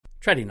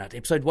Trading Nut,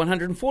 episode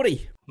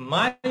 140.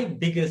 My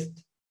biggest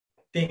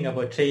thing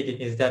about trading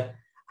is that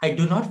I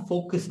do not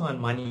focus on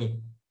money.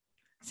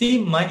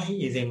 See,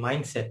 money is a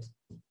mindset.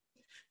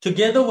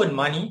 Together with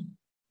money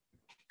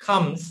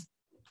comes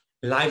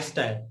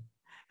lifestyle.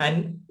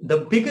 And the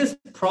biggest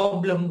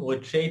problem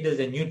with traders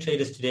and new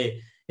traders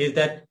today is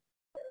that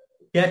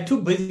they are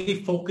too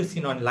busy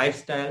focusing on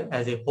lifestyle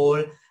as a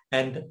whole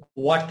and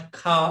what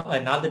car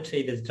another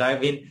trader is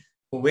driving,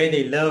 where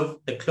they live,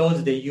 the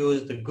clothes they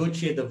use, the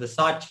Gucci, the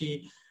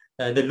Versace,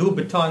 the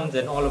Louboutins,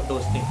 and all of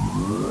those things.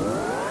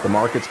 The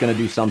market's going to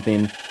do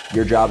something.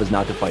 Your job is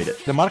not to fight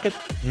it. The market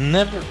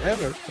never,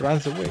 ever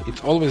runs away.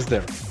 It's always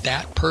there.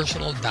 That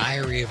personal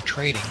diary of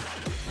trading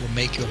will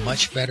make you a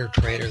much better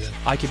trader than...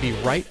 I could be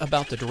right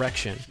about the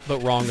direction, but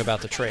wrong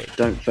about the trade.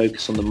 Don't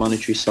focus on the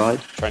monetary side.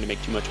 Trying to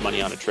make too much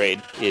money on a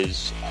trade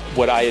is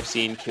what I have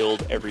seen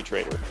killed every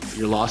trader.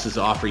 Your losses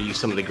offer you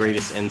some of the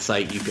greatest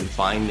insight you can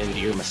find into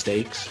your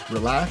mistakes.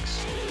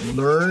 Relax,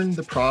 learn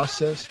the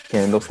process.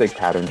 Candlestick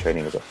pattern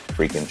trading is a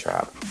freaking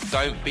trap.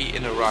 Don't be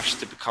in a rush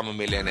to become a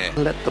millionaire.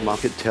 Let the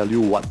market tell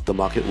you what the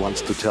market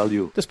wants to tell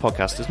you. This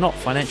podcast is not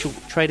financial,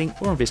 trading,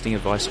 or investing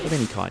advice of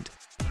any kind.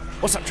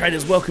 What's up,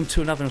 traders? Welcome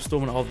to another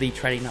installment of the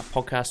Trading Nut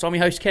podcast. I'm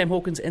your host, Cam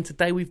Hawkins, and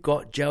today we've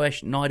got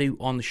Joash Naidu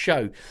on the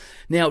show.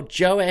 Now,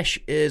 Joash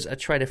is a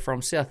trader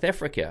from South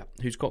Africa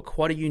who's got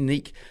quite a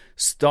unique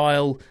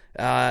style.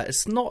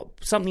 It's not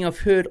something I've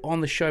heard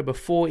on the show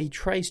before. He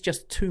trades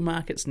just two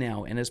markets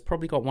now and has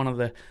probably got one of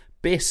the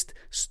best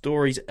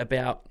stories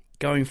about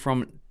going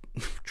from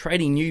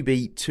trading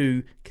newbie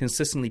to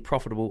consistently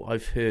profitable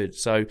I've heard.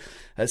 So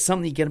it's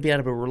something you're going to be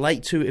able to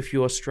relate to if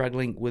you're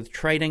struggling with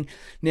trading.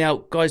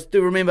 Now, guys,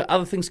 do remember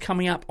other things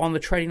coming up on the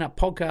Trading Up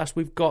podcast.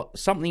 We've got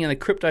something in the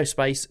crypto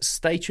space.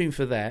 Stay tuned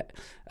for that.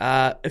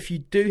 If you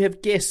do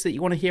have guests that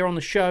you want to hear on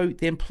the show,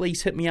 then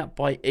please hit me up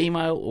by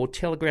email or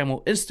Telegram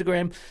or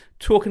Instagram.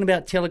 Talking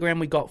about Telegram,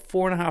 we got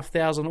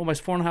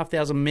almost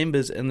 4,500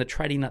 members in the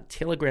Trading Nut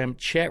Telegram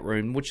chat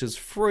room, which is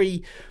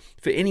free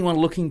for anyone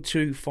looking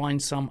to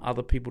find some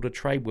other people to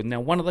trade with. Now,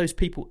 one of those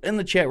people in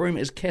the chat room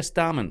is Cass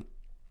Darman.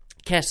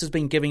 Cass has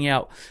been giving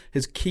out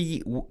his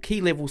key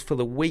levels for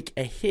the week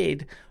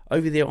ahead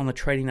over there on the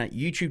Trading Nut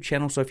YouTube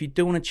channel. So if you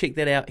do want to check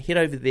that out, head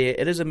over there.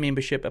 It is a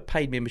membership, a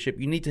paid membership.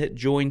 You need to hit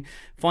join,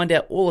 find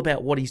out all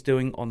about what he's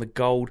doing on the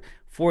gold,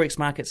 Forex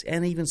markets,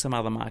 and even some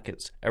other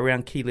markets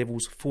around key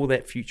levels for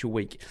that future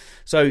week.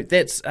 So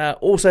that's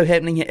also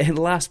happening. And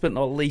last but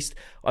not least,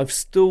 I'm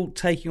still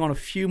taking on a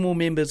few more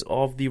members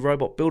of the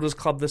Robot Builders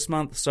Club this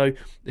month. So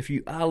if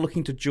you are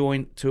looking to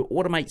join to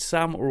automate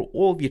some or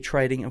all of your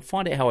trading and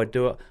find out how I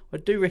do it, I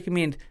do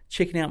recommend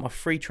checking out my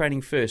free training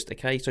first.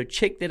 Okay, so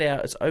check that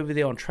out. It's over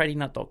there on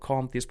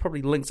tradingnut.com. There's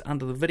probably links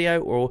under the video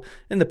or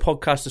in the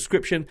podcast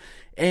description.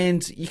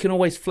 And you can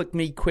always flick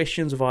me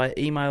questions via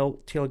email,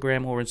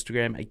 Telegram, or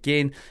Instagram.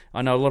 Again,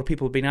 I know a lot of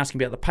people have been asking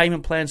about the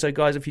payment plan. So,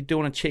 guys, if you do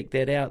want to check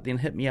that out, then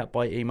hit me up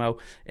by email.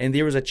 And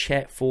there is a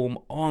chat form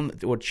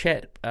or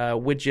chat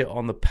widget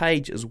on the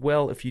page as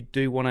well if you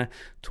do want to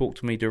talk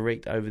to me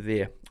direct over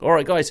there. All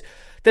right, guys,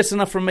 that's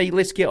enough from me.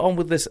 Let's get on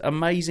with this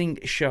amazing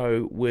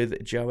show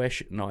with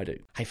Joash Naidu.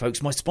 Hey,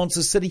 folks, my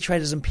sponsors, City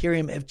Traders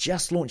Imperium, have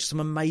just launched some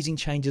amazing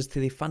changes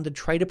to their funded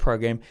trader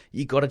program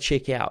you got to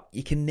check out.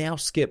 You can now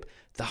skip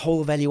the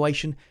whole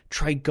evaluation,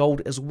 trade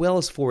gold as well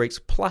as Forex,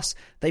 plus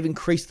they've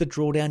increased the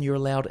drawdown you're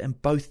allowed in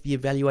both the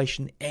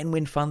evaluation and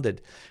when funded.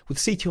 With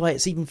CTI,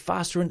 it's even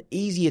faster and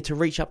easier to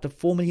reach up to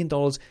 $4 million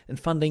in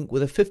funding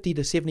with a 50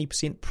 to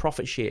 70%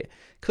 profit share.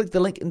 Click the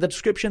link in the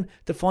description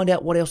to find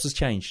out what else has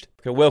changed.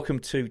 Okay, welcome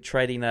to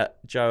Trading Nut,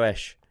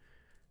 Joash.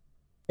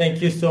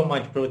 Thank you so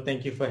much, bro.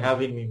 Thank you for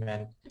having me,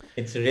 man.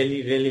 It's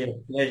really, really a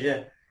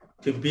pleasure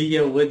to be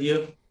here with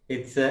you.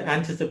 It's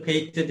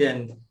anticipated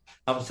and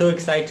I'm so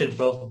excited,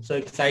 bro. I'm so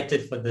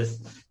excited for this.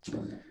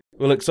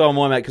 Well, look, so am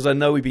I, mate, because I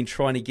know we've been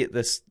trying to get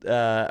this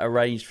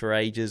arranged for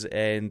ages,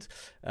 and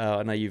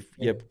I know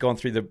you've gone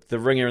through the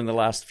ringer in the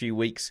last few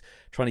weeks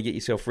trying to get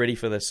yourself ready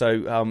for this.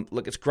 So,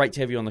 look, it's great to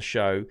have you on the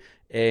show,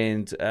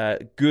 and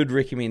good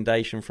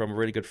recommendation from a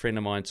really good friend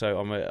of mine, so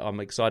I'm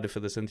excited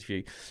for this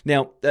interview.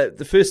 Now,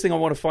 the first thing I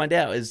want to find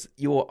out is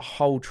your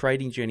whole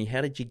trading journey.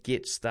 How did you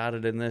get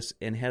started in this,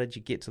 and how did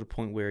you get to the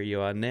point where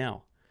you are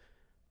now?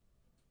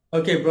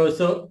 Okay, bro.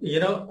 So,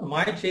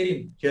 my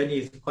trading journey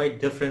is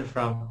quite different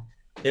from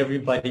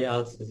everybody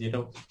else's,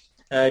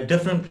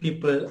 Different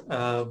people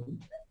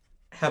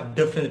have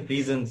different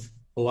reasons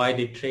why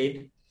they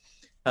trade,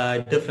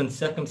 different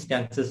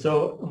circumstances.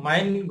 So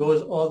mine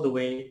goes all the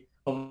way,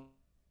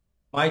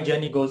 my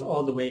journey goes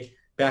all the way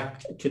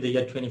back to the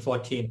year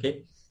 2014,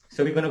 okay?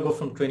 So we're going to go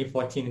from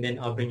 2014 and then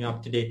I'll bring you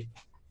up to date.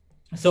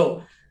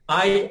 So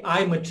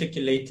I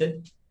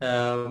matriculated,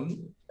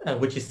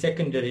 which is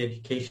secondary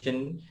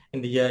education,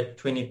 in the year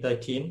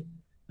 2013.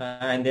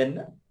 And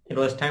then it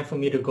was time for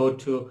me to go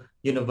to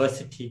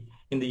university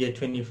in the year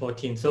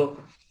 2014. So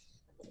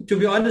to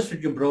be honest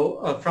with you,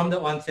 bro, from the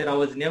onset, I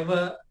was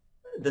never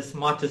the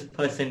smartest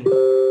person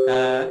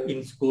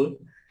in school.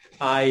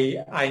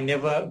 I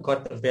never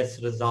got the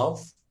best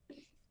results.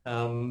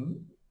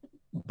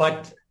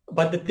 But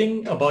but the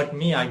thing about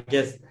me, I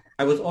guess,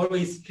 I was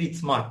always street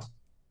smart.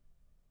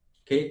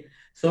 Okay.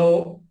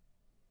 So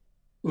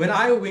when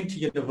I went to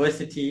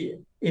university,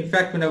 in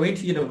fact, when I went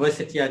to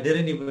university, I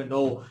didn't even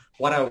know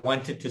what I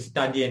wanted to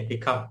study and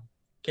become.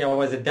 Okay. I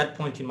was at that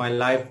point in my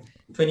life,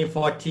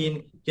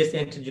 2014, just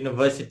entered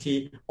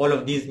university, all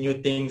of these new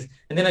things.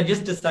 And then I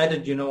just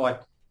decided, you know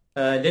what,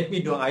 let me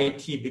do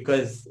IT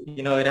because,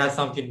 you know, it has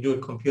something to do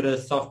with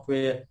computers,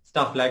 software,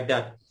 stuff like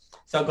that.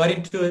 So I got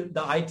into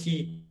the IT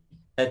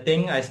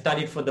thing. I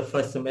studied for the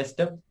first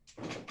semester.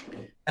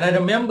 And I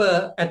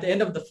remember at the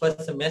end of the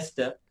first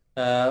semester,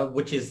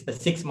 which is a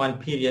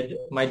 6-month period,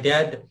 my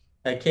dad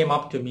came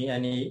up to me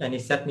and he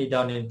sat me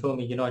down and told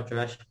me, you know what,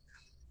 Josh,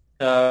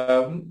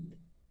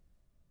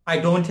 I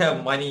don't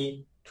have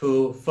money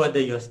to further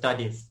your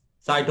studies.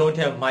 So I don't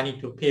have money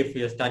to pay for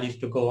your studies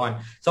to go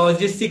on. So I was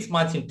just 6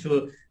 months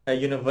into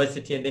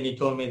university, and then he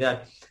told me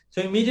that.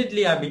 So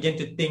immediately I began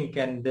to think,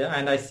 and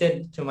I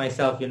said to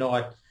myself, you know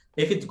what,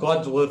 if it's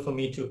God's will for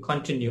me to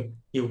continue,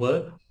 he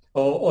will,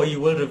 or he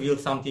will reveal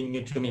something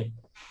new to me.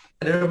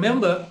 And I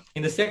remember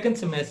in the second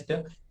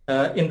semester,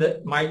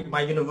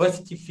 my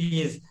university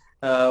fees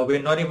were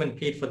not even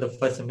paid for the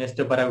first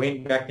semester, but I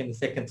went back in the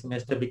second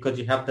semester because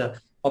you have the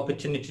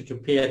opportunity to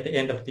pay at the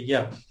end of the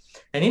year.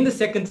 And in the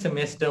second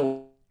semester,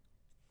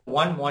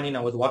 one morning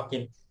I was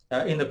walking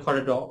in the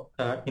corridor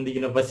in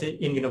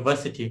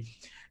university,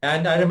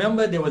 and I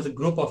remember there was a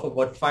group of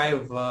about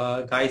 5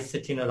 guys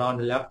sitting around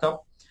the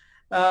laptop,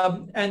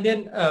 and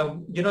then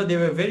you know, they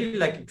were very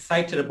like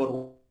excited about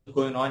what's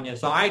going on here.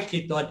 So I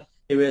actually thought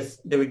they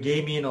were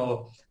gaming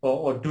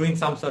or doing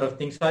some sort of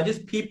thing. So I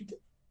just peeped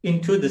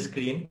into the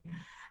screen,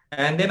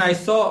 and then I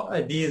saw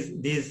these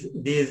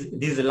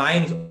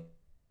lines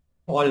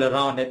all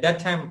around. At that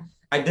time,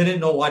 I didn't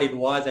know what it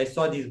was. I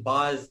saw these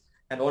bars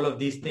and all of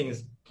these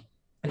things.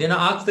 And then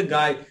I asked the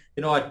guy,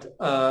 you know what,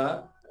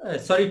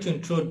 sorry to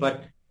intrude,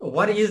 but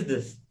what is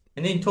this?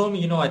 And then he told me,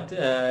 you know what,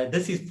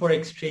 this is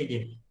Forex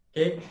trading.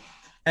 Okay.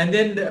 And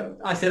then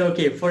I said,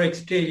 okay,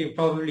 Forex trading,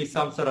 probably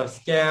some sort of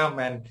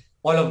scam and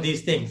all of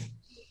these things.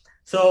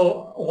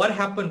 So what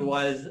happened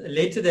was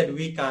later that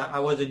week, I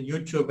was on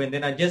YouTube, and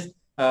then I just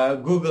I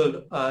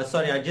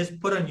just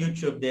put on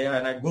YouTube there,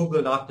 and I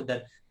Googled after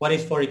that, what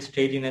is Forex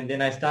trading? And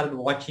then I started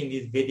watching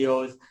these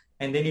videos,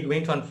 and then it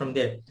went on from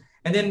there.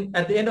 And then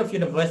at the end of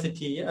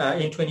university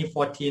in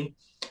 2014,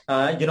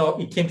 you know,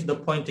 it came to the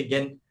point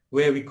again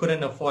where we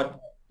couldn't afford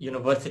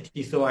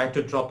university, so I had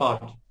to drop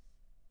out.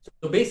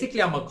 So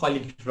basically, I'm a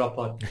college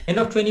dropout. End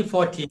of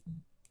 2014,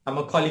 I'm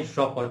a college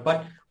dropout.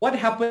 But what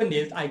happened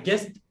is, I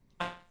guess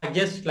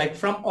like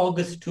from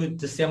August to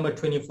December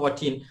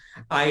 2014,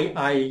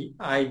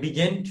 I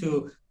began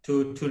to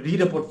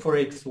read about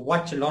Forex,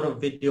 watch a lot of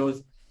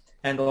videos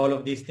and all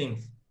of these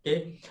things.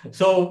 Okay.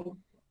 So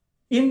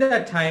in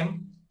that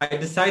time, I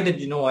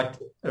decided, you know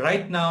what,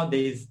 right now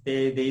there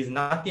is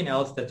nothing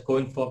else that's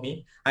going for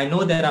me. I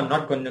know that I'm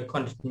not going to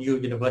continue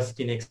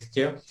university next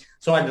year.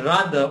 So I'd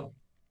rather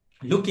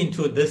look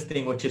into this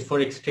thing, which is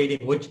Forex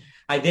trading, which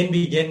I then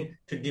began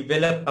to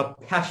develop a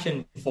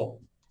passion for.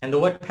 And the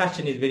word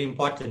passion is very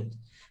important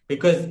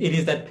because it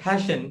is that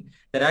passion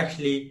that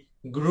actually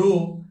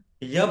grew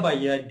year by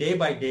year, day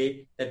by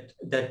day,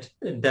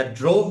 that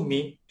drove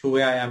me to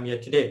where I am here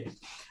today.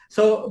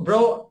 So,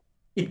 bro,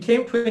 it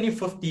came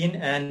 2015,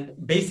 and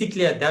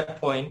basically at that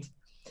point,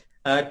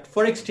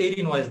 Forex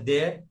trading was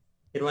there.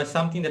 It was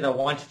something that I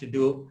wanted to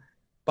do,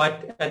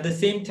 but at the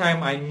same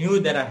time, I knew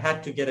that I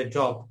had to get a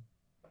job.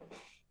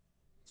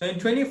 So in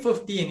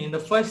 2015, in the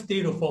first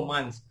 3 to 4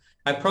 months,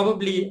 I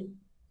probably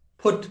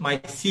put my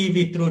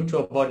CV through to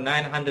about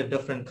 900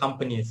 different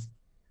companies.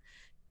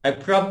 I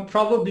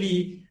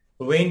probably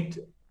went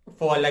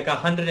for like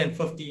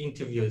 150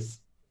 interviews,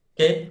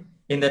 okay,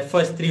 in that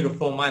first 3 to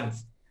 4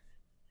 months.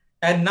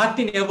 And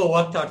nothing ever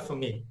worked out for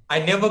me. I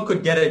never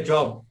could get a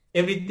job.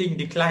 Everything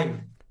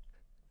declined.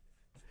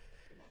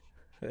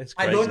 That's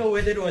crazy. I don't know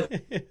whether it was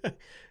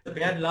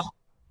bad luck.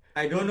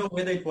 I don't know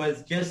whether it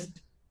was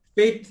just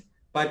fate.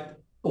 But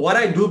what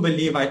I do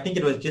believe, I think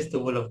it was just the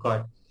will of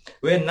God,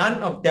 where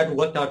none of that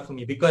worked out for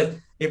me. Because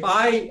if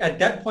at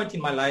that point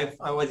in my life,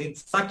 I was in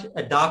such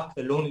a dark,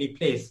 lonely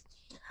place,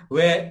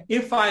 where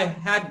if I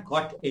had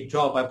got a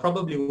job, I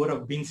probably would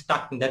have been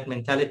stuck in that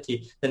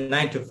mentality, the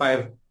 9 to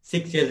 5,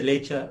 6 years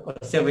later or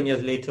 7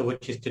 years later,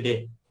 which is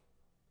today.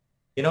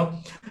 You know,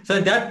 so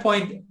at that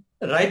point,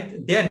 right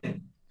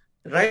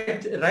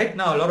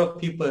now, a lot of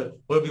people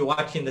will be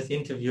watching this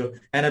interview,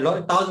 and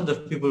thousands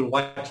of people will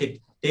watch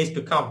it days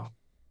to come.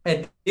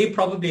 And they're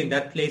probably in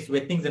that place where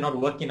things are not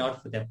working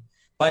out for them.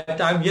 But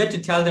I'm here to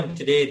tell them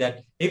today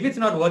that if it's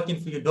not working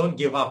for you, don't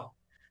give up.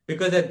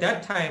 Because at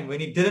that time,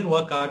 when it didn't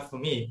work out for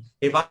me,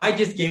 if I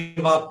just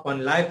gave up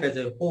on life as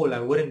a whole, I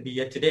wouldn't be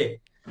here today.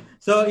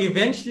 So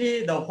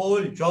eventually, the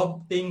whole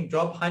job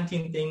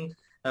hunting thing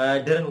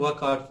didn't work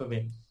out for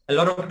me. A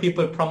lot of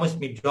people promised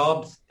me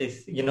jobs,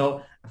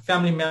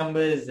 family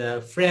members,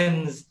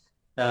 friends,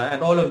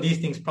 and all of these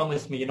things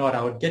promised me, you know what,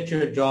 I would get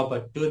you a job,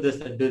 I'd do this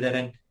and do that,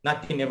 and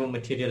nothing ever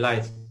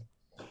materialized.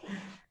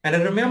 And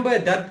I remember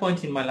at that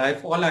point in my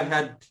life, all I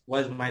had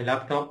was my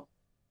laptop.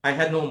 I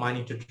had no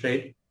money to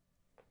trade.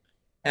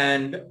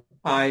 And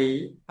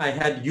I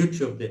had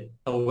YouTube there,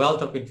 a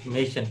wealth of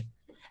information.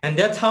 And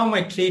that's how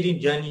my trading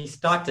journey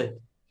started.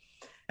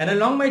 And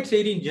along my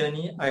trading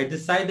journey, I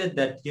decided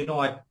that, you know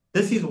what,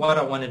 this is what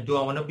I want to do.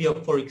 I want to be a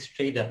Forex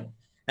trader.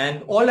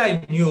 And all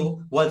I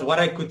knew was what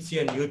I could see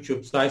on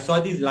YouTube. So I saw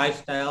these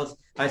lifestyles.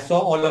 I saw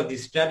all of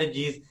these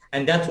strategies,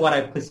 and that's what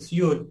I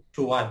pursued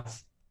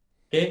towards.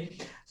 Okay.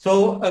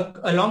 So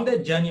along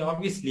that journey,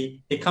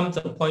 obviously, there comes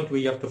a point where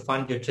you have to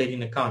fund your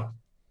trading account.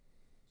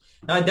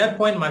 Now, at that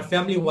point, my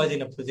family was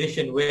in a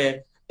position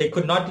where they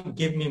could not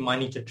give me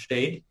money to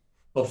trade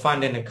or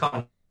fund an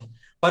account.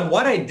 But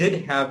what I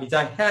did have is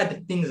I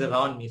had things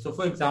around me. So,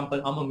 for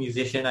example, I'm a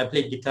musician. I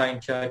play guitar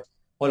in church,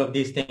 all of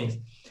these things.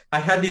 I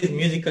had these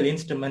musical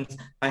instruments.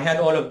 I had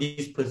all of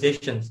these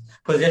possessions.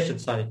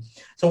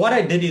 So what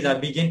I did is I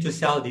began to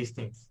sell these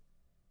things.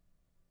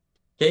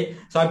 Okay,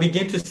 so I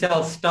began to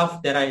sell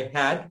stuff that I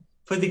had,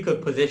 physical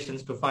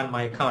possessions, to fund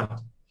my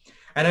account.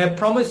 And I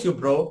promise you,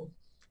 bro,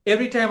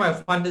 every time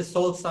I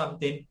sold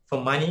something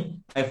for money,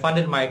 I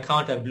funded my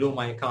account, I blew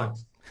my account.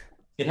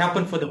 It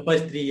happened for the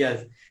first 3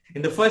 years.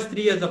 In the first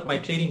 3 years of my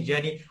trading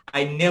journey,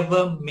 I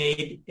never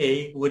made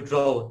a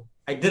withdrawal.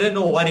 I didn't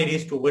know what it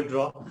is to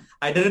withdraw.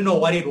 I didn't know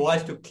what it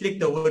was to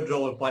click the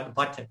withdrawal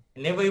button. I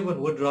never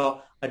even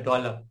withdraw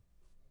 $1.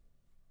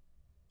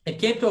 It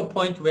came to a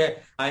point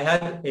where I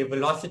had a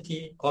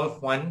Velocity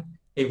Golf 1,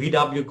 a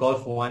VW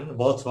Golf 1,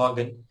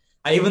 Volkswagen.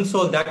 I even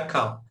sold that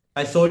car.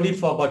 I sold it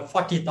for about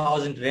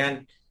 40,000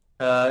 Rand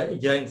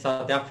here in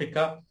South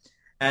Africa,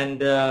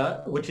 and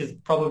which is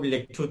probably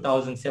like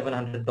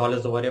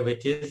 $2,700 or whatever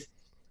it is.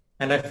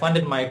 And I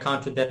funded my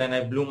account with that, and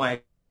I blew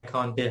my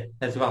account there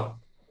as well.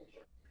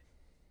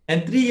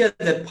 And 3 years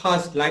had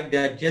passed like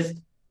that, just,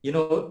 you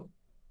know,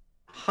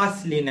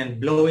 hustling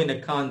and blowing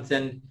accounts.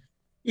 And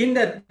in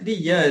that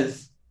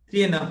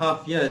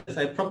 3.5 years,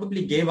 I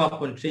probably gave up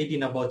on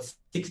trading about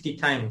 60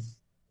 times.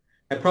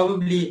 I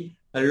probably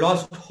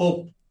lost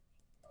hope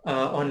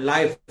on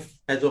life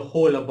as a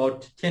whole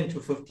about 10 to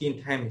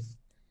 15 times.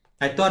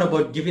 I thought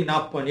about giving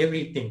up on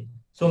everything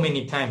so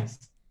many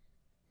times.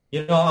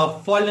 You know,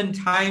 I've fallen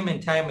time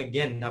and time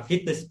again. I've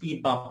hit the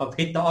speed bump. I've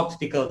hit the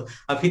obstacles.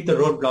 I've hit the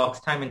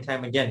roadblocks time and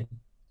time again.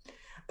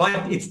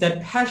 But it's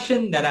that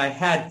passion that I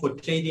had for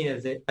trading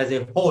as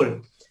a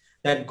whole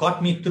that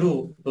got me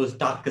through those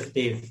darkest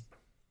days.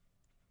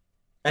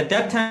 At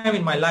that time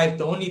in my life,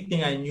 the only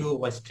thing I knew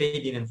was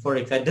trading and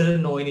Forex. I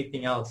didn't know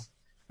anything else.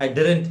 I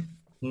didn't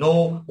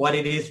know what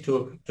it is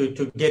to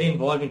get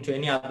involved into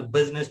any other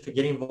business, to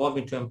get involved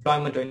into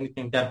employment or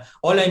anything like that.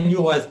 All I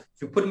knew was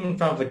if you put me in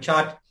front of a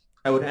chart,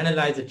 I would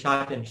analyze the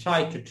chart and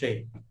try to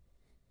trade.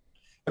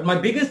 But my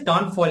biggest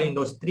downfall in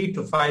those 3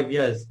 to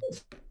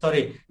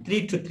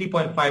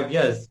 3.5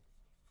 years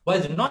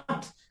was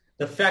not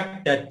the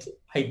fact that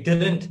I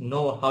didn't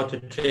know how to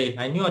trade.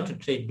 I knew how to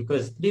trade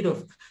because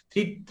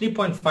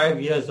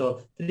 3.5 years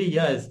or 3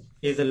 years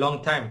is a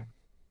long time.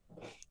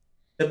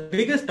 The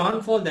biggest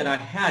downfall that I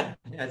had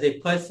as a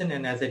person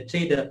and as a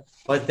trader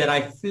was that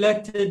I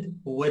flirted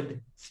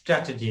with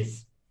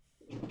strategies,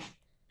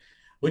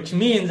 which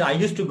means I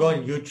used to go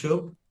on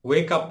YouTube,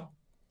 wake up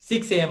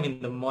 6 a.m.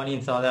 in the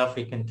morning South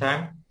African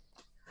time,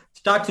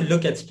 start to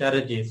look at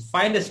strategies,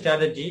 find a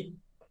strategy,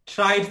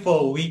 try it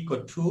for a week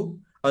or two,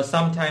 or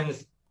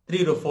sometimes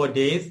 3 to 4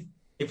 days.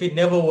 If it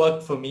never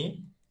worked for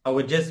me, I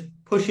would just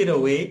push it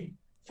away,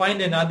 find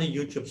another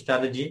YouTube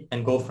strategy,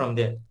 and go from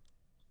there.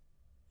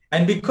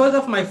 And because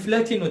of my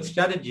flirting with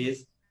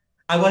strategies,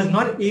 I was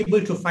not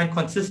able to find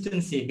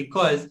consistency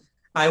because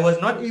I was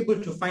not able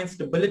to find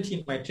stability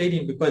in my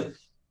trading because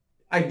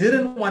I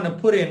didn't want to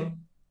put in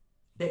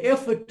the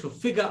effort to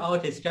figure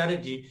out a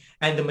strategy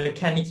and the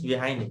mechanics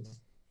behind it.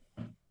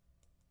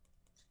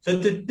 So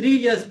the 3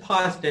 years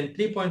passed and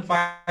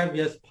 3.5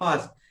 years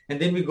passed, and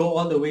then we go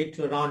all the way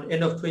to around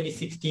end of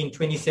 2016,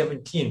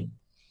 2017.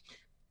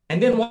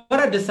 And then what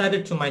I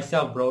decided to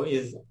myself, bro,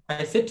 is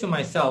I said to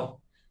myself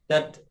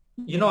that,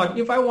 you know what,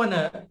 if I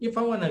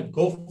wanna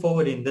go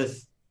forward in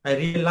this, I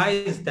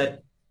realized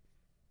that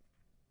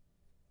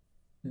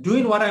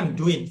doing what I'm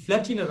doing,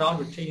 flirting around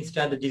with trading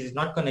strategies is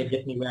not going to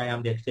get me where I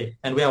am there today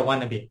and where I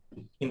want to be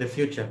in the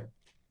future.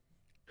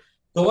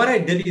 So what I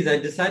did is I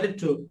decided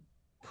to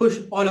push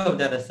all of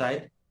that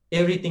aside,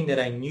 everything that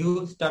I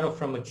knew, start off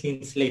from a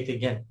clean slate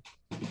again.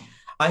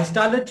 I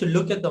started to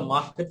look at the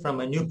market from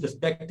a new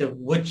perspective,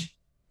 which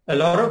a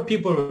lot of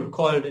people would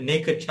call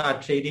naked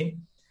chart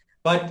trading.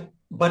 But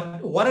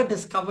what I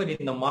discovered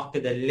in the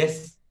market, that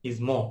less is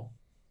more.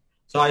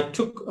 So I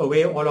took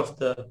away all of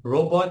the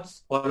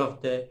robots, all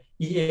of the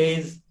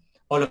EAs,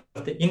 all of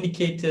the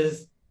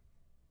indicators.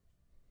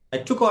 I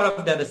took all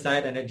of that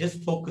aside and I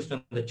just focused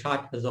on the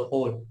chart as a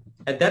whole.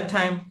 At that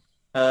time,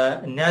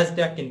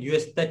 NASDAQ and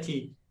US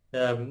 30,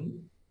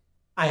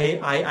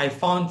 I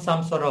found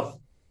some sort of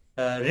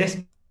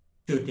rescue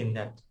in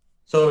that.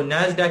 So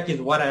NASDAQ is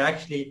what I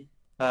actually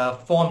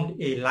formed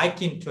a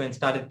liking to and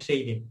started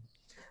trading.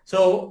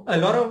 So a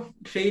lot of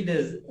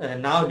traders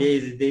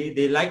nowadays,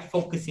 they like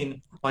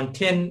focusing on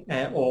 10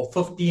 or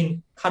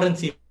 15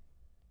 currency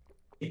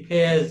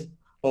pairs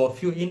or a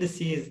few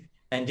indices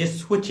and just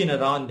switching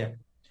around them.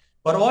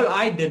 But all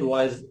I did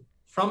was,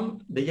 from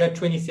the year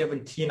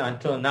 2017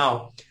 until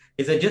now,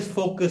 is I just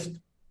focused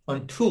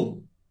on 2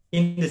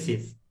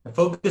 indices. I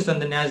focused on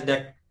the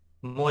NASDAQ,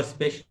 more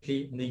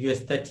especially in the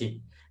US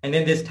 30. And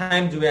then there's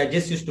times where I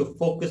just used to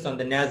focus on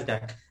the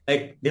NASDAQ.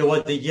 Like there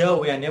was a year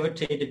where I never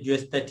traded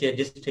US 30, I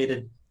just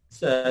traded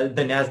the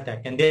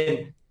NASDAQ. And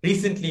then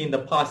recently in the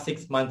past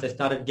 6 months, I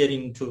started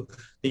getting into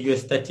the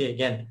US 30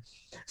 again.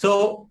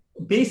 So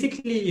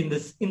basically in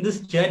this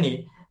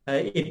journey,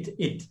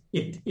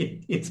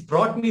 it's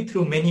brought me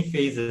through many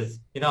phases.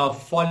 You know,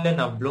 I've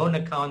fallen, I've blown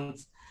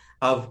accounts,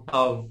 I've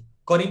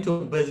got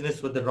into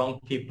business with the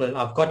wrong people,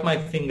 I've got my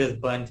fingers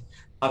burnt,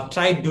 I've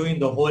tried doing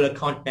the whole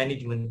account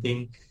management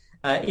thing.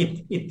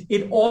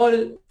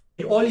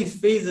 All these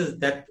phases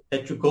that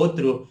you go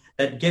through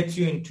that gets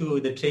you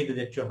into the trader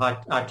that you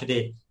are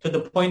today, to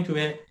the point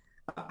where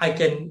I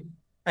can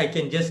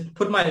just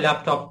put my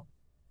laptop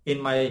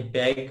in my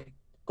bag,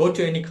 go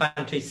to any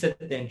country, sit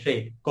there and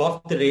trade, go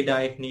off the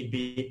radar if need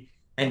be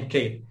and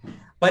trade.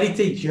 But it's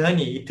a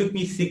journey. It took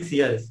me 6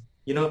 years.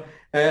 You know,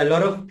 a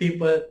lot of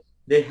people,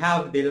 they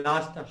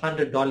last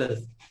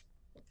 $100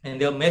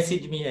 and they'll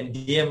message me and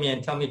DM me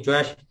and tell me,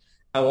 Josh,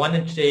 I want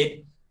to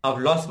trade. I've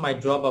lost my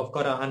job. I've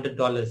got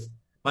 $100.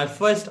 My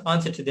first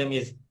answer to them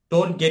is,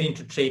 don't get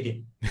into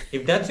trading.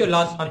 If that's your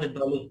last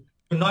 $100,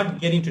 do not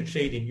get into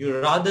trading.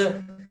 You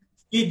rather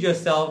feed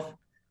yourself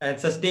and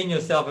sustain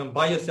yourself and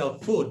buy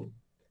yourself food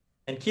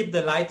and keep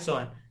the lights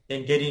on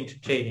than get into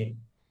trading.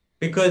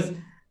 Because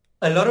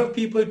a lot of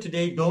people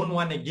today don't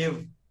want to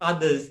give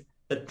others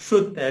the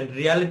truth and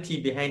reality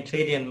behind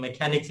trading and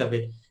mechanics of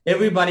it.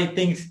 Everybody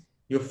thinks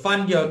you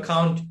fund your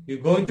account, you're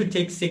going to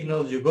take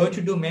signals, you're going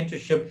to do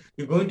mentorship,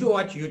 you're going to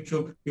watch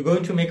YouTube, you're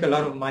going to make a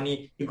lot of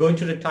money, you're going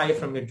to retire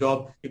from your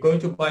job, you're going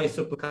to buy a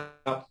supercar,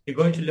 you're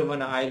going to live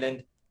on an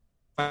island,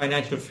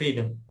 financial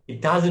freedom. It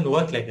doesn't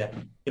work like that.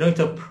 You know, it's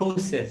a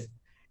process.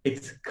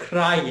 It's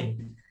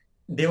crying.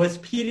 There was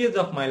periods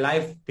of my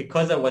life,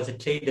 because I was a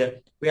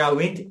trader, where I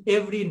went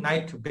every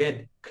night to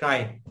bed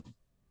crying.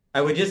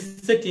 I would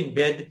just sit in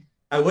bed,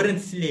 I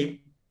wouldn't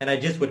sleep, and I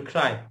just would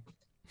cry.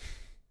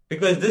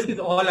 Because this is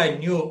all I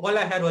knew. All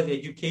I had was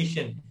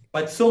education,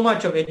 but so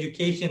much of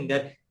education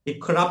that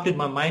it corrupted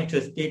my mind to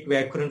a state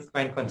where I couldn't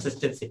find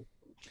consistency.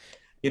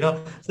 You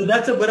know, so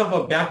that's a bit of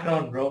a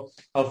background, bro,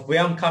 of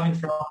where I'm coming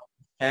from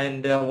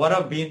and what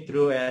I've been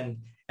through and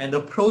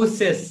the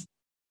process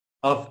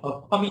of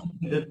coming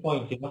to this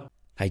point, you know.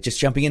 Hey, just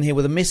jumping in here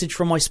with a message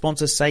from my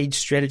sponsor, Sage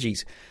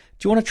Strategies.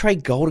 Do you want to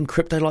trade gold and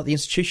crypto like the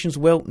institutions?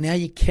 Well, now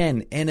you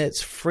can, and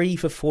it's free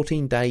for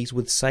 14 days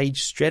with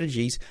Sage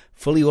Strategies,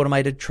 fully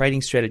automated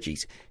trading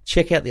strategies.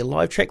 Check out their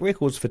live track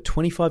records for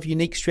 25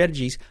 unique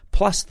strategies,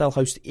 plus they'll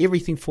host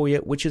everything for you,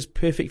 which is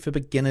perfect for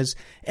beginners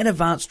and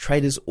advanced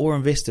traders or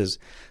investors.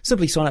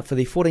 Simply sign up for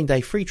their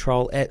 14-day free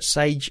trial at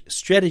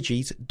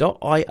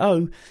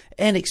sagestrategies.io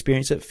and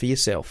experience it for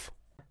yourself.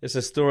 It's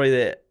a story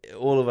that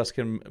all of us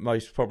can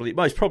almost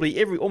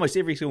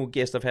every single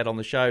guest I've had on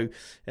the show,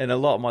 and a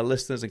lot of my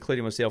listeners,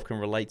 including myself, can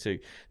relate to.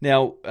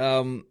 Now,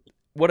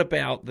 what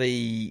about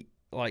the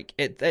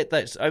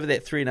that's over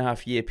that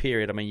 3.5 year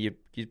period? I mean,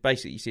 you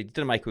basically said you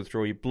didn't make a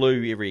withdrawal, you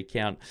blew every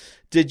account.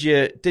 Did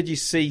you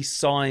see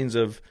signs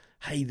of,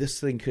 hey, this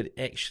thing could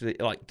actually,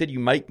 did you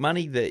make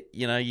money? That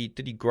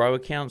did you grow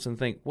accounts and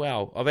think,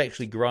 wow, I've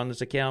actually grown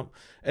this account,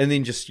 and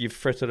then just you've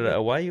frittered it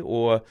away,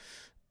 or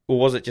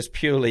was it just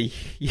purely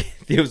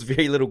there was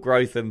very little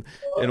growth and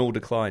all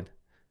decline?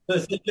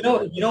 So you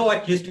know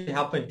what used to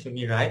happen to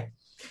me, right?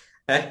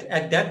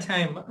 At that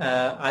time,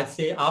 I'd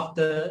say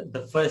after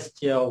the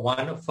first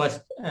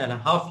and a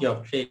half year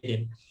of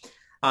trading,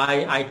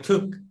 I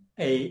took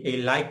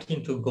a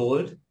liking to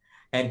gold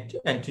and to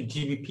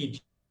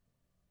GBP,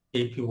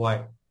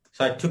 JPY.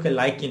 So I took a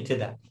liking to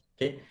that.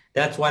 Okay,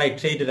 that's what I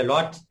traded a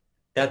lot.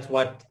 That's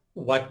what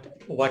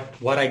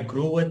I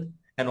grew with,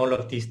 and all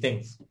of these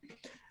things.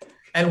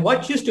 And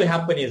what used to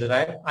happen is,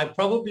 right, I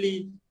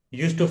probably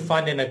used to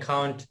fund an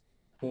account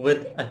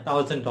with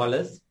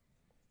 $1,000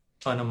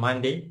 on a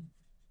Monday.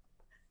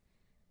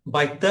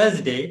 By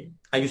Thursday,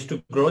 I used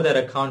to grow that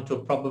account to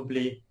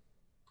probably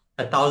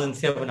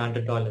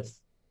 $1,700.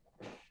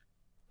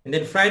 And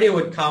then Friday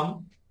would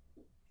come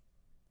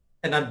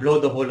and I'd blow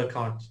the whole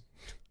account.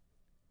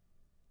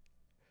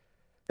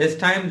 There's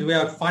times where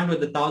I'd fund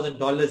with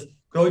 $1,000,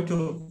 grow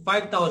to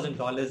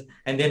 $5,000,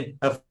 and then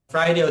a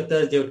Friday or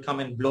Thursday would come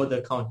and blow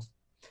the account.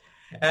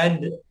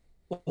 And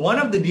one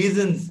of the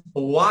reasons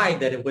why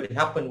that it would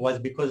happen was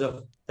because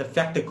of the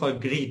factor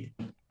called greed.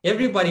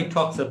 Everybody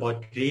talks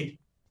about greed.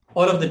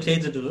 All of the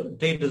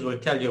traders will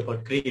tell you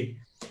about greed.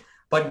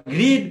 But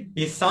greed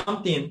is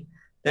something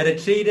that a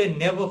trader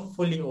never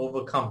fully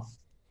overcomes.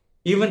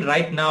 Even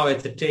right now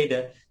as a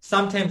trader,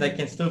 sometimes I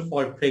can still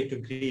fall prey to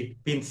greed,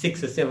 being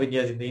 6 or 7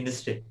 years in the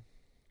industry.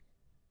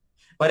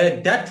 But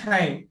at that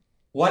time,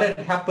 what had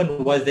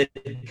happened was that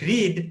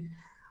greed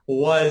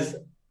was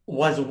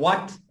was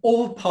what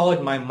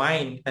overpowered my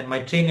mind and my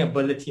training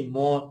ability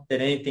more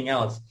than anything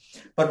else.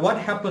 But what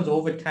happens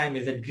over time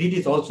is that greed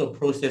is also a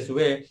process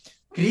where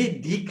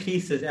greed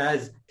decreases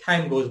as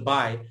time goes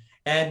by,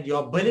 and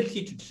your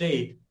ability to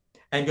trade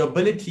and your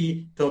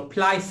ability to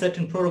apply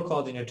certain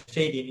protocols in your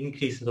trading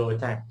increases over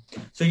time.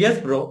 So yes,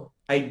 bro,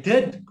 I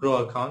did grow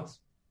accounts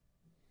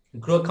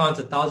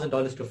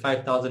 $1,000 to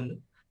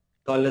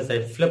 $5,000.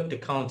 I flipped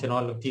accounts and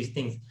all of these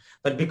things.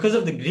 But because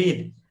of the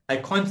greed, I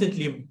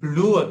constantly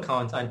blew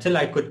accounts until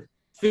I could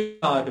figure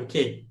out,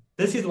 okay,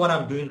 this is what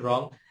I'm doing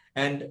wrong.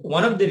 And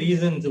one of the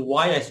reasons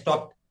why I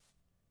stopped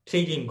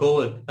trading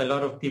gold, a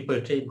lot of people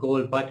trade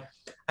gold, but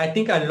I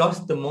think I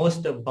lost the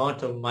most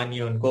amount of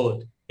money on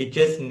gold. It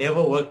just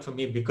never worked for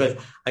me because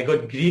I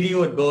got greedy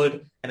with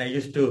gold and I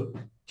used to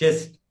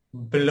just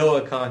blow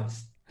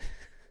accounts.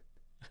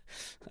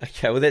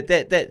 Okay, well,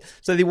 that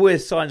so there were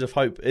signs of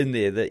hope in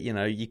there that, you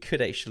know, you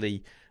could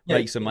actually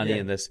make some money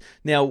in this.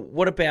 Now,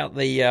 what about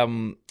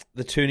the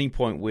turning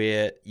point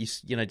where you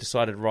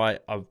decided, right,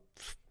 I've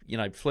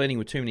flirting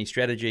with too many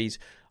strategies,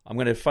 I'm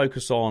going to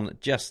focus on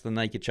just the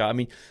naked chart. I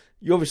mean,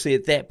 you obviously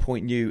at that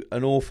point knew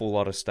an awful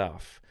lot of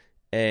stuff,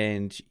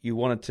 and you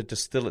wanted to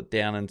distill it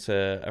down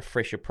into a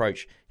fresh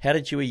approach. How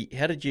did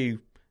you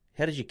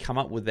come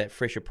up with that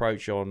fresh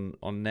approach on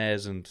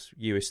NAS and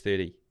US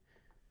 30?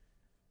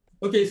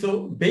 Okay,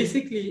 so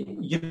basically,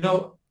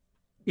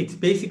 it's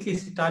basically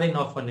starting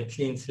off on a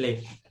clean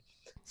slate.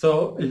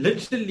 So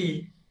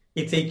literally,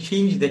 it's a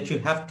change that you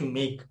have to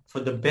make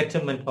for the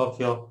betterment of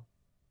your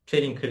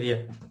trading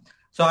career.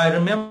 So I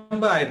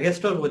remember I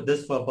wrestled with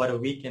this for about a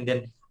week, and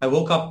then I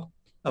woke up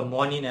a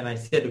morning and I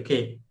said,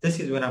 okay, this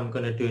is when I'm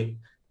going to do it.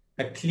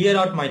 I cleared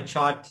out my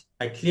chart.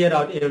 I cleared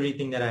out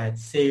everything that I had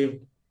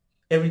saved,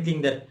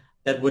 everything that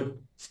would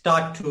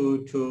start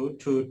to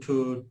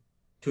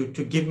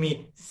give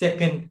me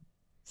second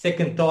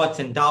thoughts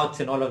and doubts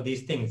and all of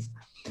these things.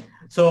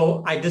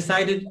 So I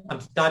decided I'm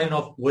starting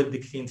off with the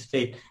clean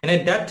slate. And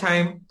at that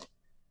time,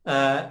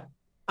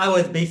 I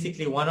was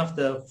basically one of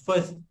the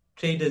first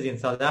traders in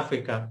South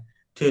Africa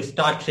to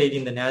start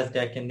trading the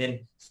NASDAQ. And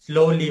then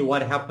slowly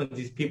what happens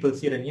is people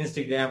see it on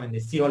Instagram and they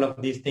see all of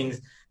these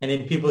things, and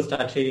then people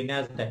start trading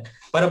NASDAQ.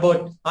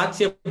 But I'd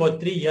say about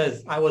 3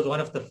 years, I was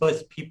one of the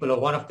first people, or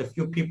one of the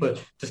few people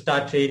to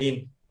start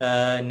trading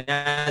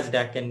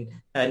NASDAQ,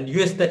 and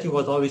US 30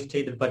 was always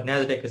traded, but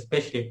NASDAQ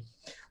especially.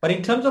 But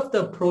in terms of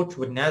the approach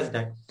with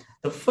NASDAQ,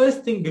 the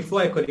first thing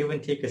before I could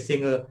even take a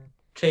single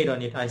trade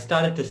on it, I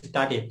started to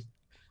study it.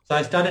 So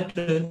I started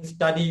to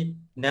study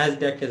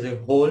NASDAQ as a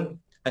whole.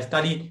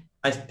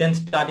 I then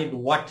studied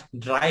what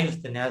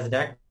drives the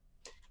NASDAQ.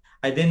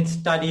 I then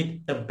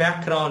studied the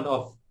background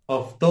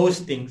of those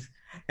things,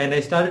 and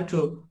I started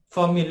to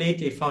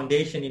formulate a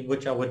foundation in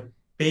which I would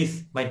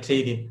base my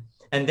trading.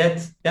 And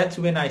that's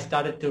when I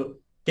started to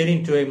get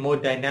into a more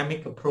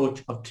dynamic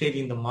approach of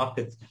trading the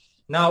markets.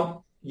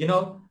 Now,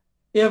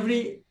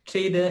 every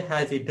trader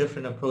has a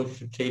different approach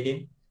to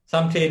trading.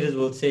 Some traders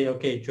will say,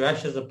 okay,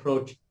 Joash's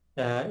approach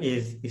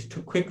is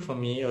too quick for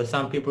me, or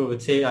some people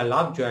would say, I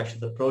love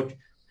Joash's approach.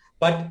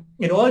 But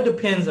it all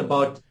depends on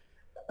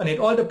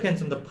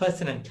the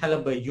person and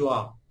caliber you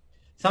are.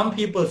 Some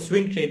people,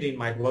 swing trading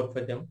might work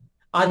for them.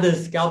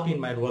 Others, scalping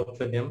might work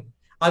for them.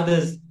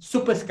 Others,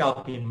 super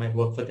scalping might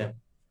work for them,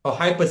 or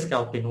hyper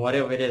scalping,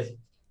 whatever it is.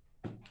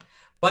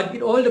 But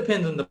it all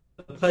depends on the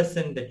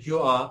person that you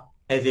are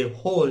as a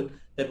whole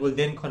that will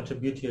then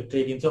contribute to your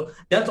trading. So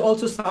that's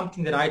also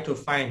something that I had to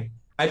find.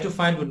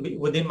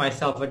 Within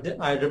myself.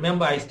 I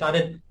remember I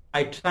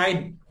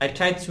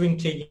tried swing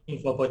trading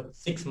for about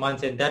 6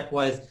 months, and that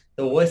was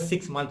the worst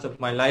 6 months of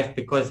my life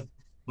because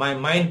my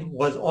mind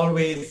was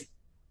always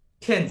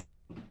tense.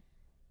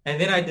 And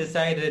then I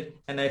decided,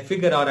 and I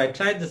figured out, I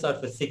tried this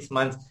out for 6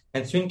 months,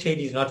 and swing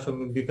trading is not for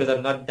me because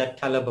I'm not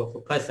that caliber of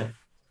a person.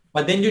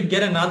 But then you'd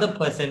get another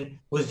person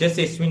who's just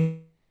a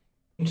swing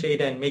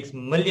trader and makes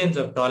millions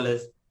of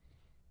dollars,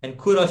 and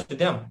kudos to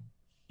them.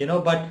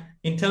 But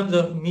in terms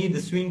of me, the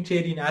swing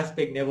trading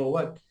aspect never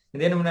worked.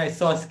 And then when I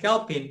saw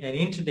scalping and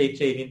intraday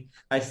trading,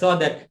 I saw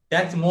that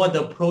that's more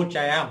the approach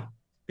I am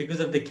because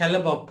of the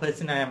caliber of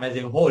person I am as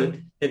a whole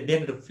that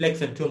then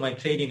reflects into my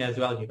trading as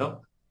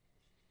well,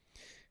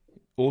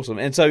 Awesome.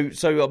 And so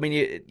I mean,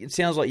 it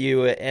sounds like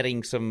you're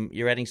adding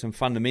some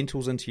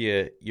fundamentals into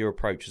your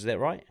approach. Is that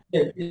right?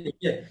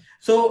 Yeah.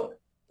 So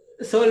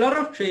a lot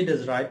of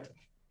traders, right,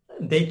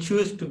 they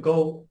choose to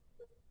go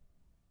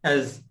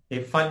as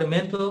a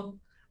fundamental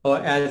or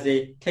as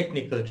a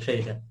technical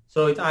trader.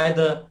 So it's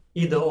either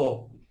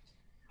or.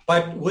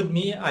 But with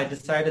me, I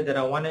decided that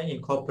I want to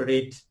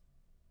incorporate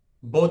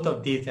both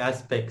of these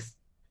aspects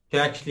to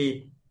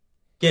actually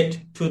get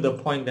to the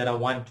point that I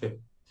want to.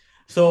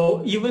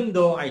 So even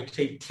though I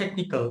trade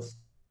technicals,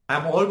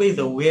 I'm always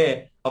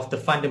aware of the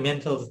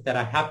fundamentals that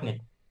are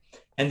happening.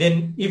 And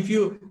then if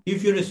you're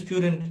a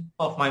student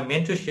of my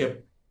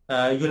mentorship,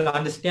 you'll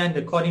understand,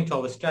 according to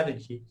our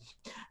strategy,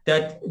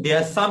 that there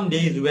are some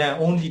days where I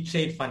only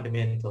trade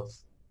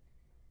fundamentals.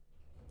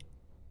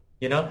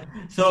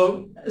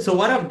 So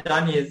what I've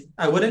done is,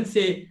 I wouldn't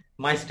say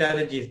my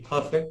strategy is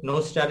perfect.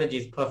 No strategy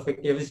is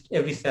perfect.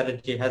 Every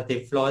strategy has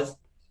their flaws.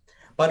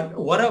 But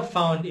what I've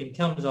found in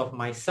terms of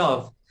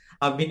myself,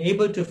 I've been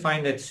able to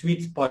find that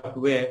sweet spot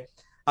where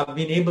I've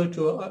been able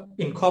to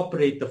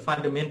incorporate the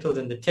fundamentals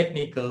and the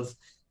technicals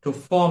to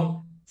form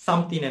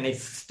something and a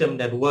system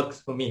that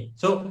works for me.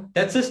 So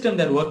that system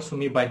that works for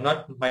me might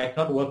not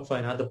work for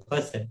another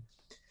person,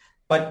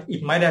 but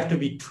it might have to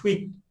be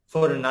tweaked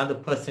for another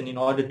person in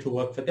order to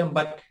work for them.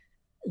 But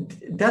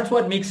that's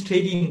what makes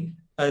trading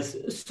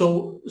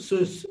so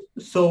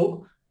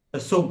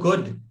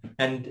good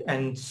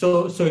and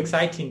so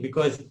exciting,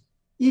 because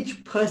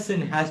each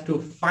person has to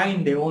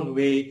find their own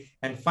way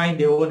and find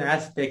their own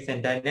aspects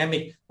and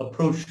dynamic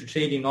approach to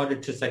trading in order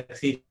to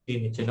succeed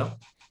in it,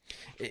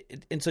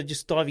 And so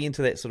just diving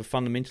into that sort of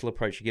fundamental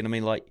approach again, I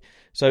mean, like,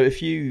 so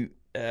if you,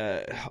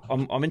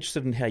 I'm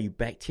interested in how you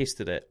back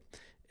tested it,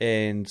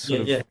 and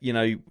sort of,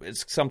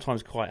 it's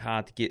sometimes quite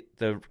hard to get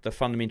the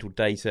fundamental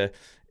data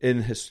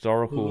in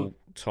historical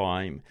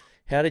time.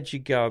 How did you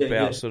go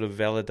about sort of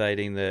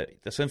validating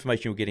this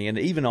information you're getting, and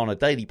even on a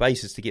daily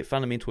basis, to get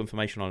fundamental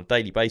information on a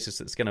daily basis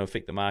that's going to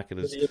affect the market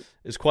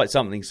is quite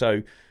something.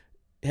 So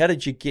how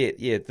did you get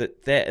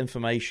that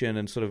information,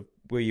 and sort of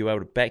were you able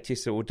to back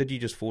test it, or did you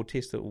just forward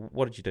test it?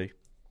 What did you do?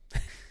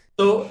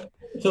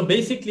 So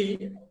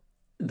basically,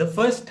 the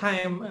first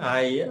time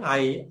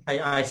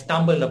I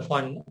stumbled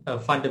upon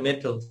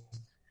fundamentals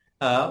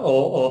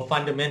or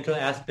fundamental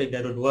aspect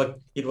that would work,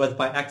 it was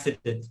by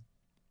accident.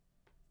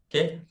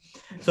 Okay,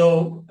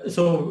 so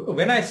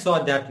when I saw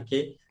that,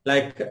 okay,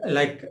 like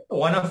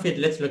one of it,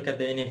 let's look at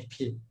the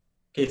NFP.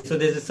 Okay, so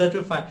there's a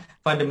certain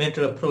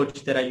fundamental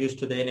approach that I use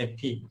to the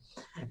NFP,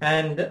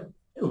 and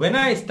when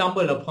I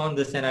stumbled upon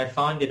this and I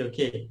found it,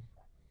 okay,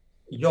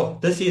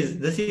 this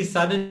is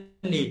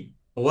suddenly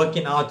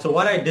working out. So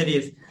what I did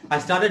is I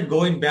started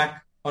going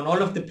back on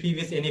all of the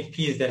previous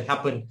NFPs that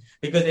happened,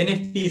 because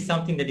NFP is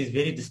something that is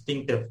very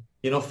distinctive,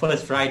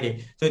 first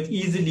Friday. So it's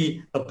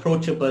easily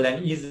approachable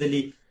and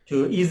easily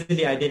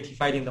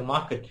identified in the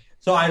market.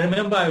 So I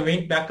remember I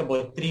went back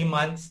about 3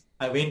 months,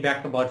 I went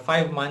back about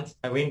 5 months,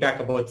 I went back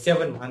about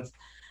 7 months.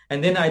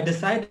 And then I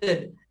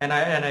decided, and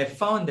I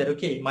found that,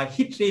 okay, my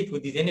hit rate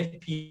with these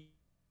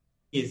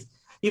NFPs,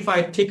 if I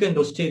had taken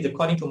those trades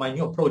according to my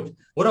new approach,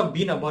 would have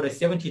been about a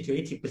 70 to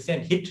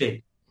 80% hit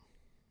rate.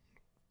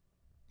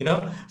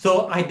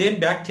 So I then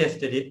back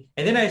tested it,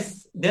 and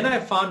then I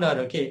found out,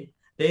 okay,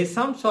 there is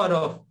some sort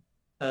of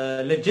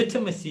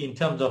legitimacy in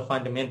terms of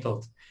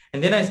fundamentals.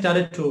 And then I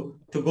started to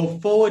go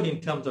forward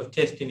in terms of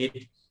testing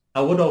it.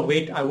 I would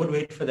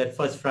wait for that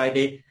first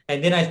Friday,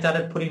 and then I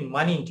started putting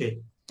money into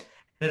it.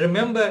 And I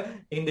remember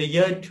in the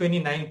year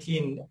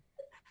 2019,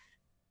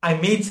 I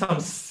made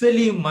some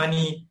silly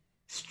money,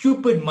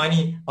 stupid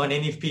money on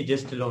NFP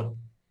just alone.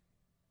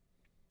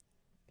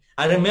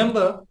 I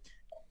remember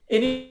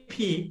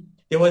NFP,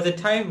 there was a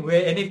time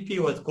where NFP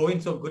was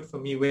going so good for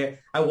me where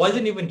I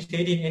wasn't even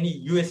trading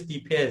any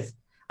USD pairs.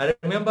 I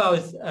remember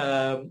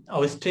I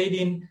was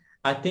trading,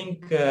 I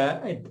think,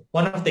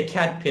 one of the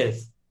CAD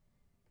pairs,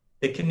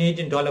 the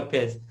Canadian dollar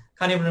pairs.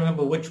 Can't even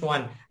remember which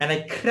one. And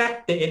I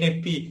cracked the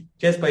NFP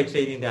just by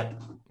trading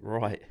that.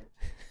 Right.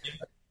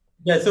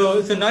 Yeah,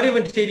 so not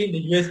even trading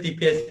the USD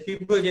pairs.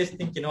 People just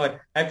think, I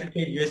have to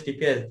trade USD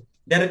pairs.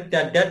 Then at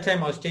that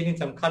time, I was trading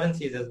some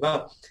currencies as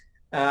well.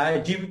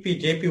 GBP,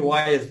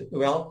 JPY as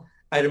well.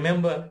 I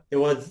remember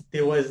there was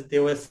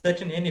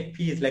certain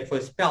NFPs, like for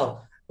a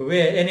spell,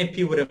 where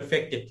NFP would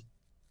affect it.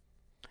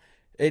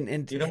 And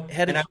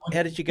how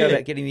did you go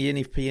about getting the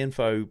NFP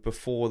info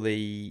before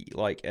the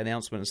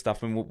announcement and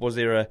stuff? And was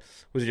there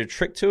a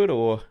trick to it,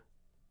 or?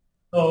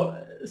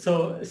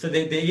 So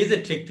there is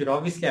a trick to it.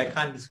 Obviously, I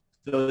can't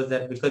disclose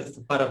that because it's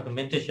a part of the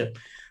mentorship.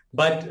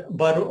 But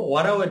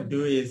what I would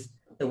do is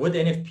with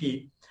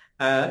NFP,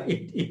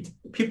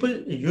 people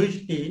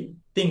usually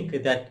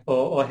think that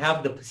or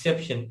have the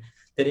perception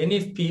that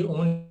NFP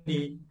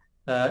only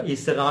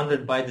is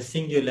surrounded by the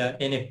singular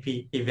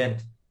NFP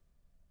event.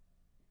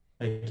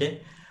 Okay,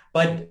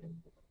 but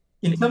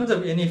in terms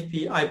of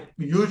NFP, I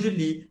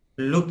usually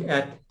look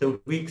at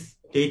the week's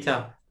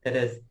data that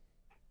has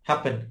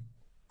happened.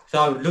 So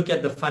I would look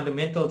at the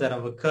fundamentals that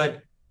have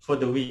occurred for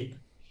the week,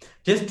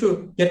 just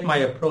to get my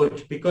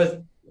approach. Because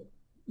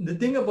the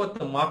thing about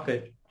the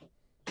market,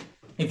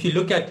 if you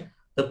look at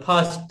the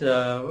past,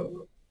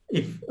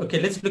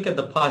 let's look at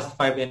the past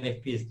 5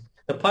 NFPs.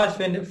 The past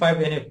 5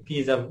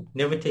 NFPs have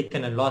never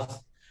taken a loss.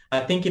 I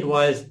think it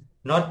was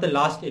not the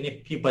last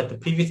NFP, but the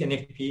previous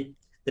NFP,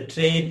 the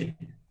trade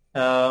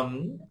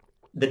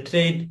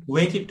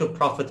went into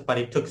profits, but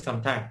it took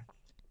some time.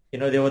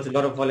 There was a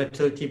lot of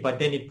volatility, but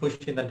then it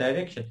pushed in that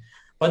direction.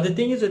 But the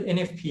thing is with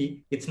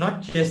NFP, it's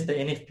not just the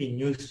NFP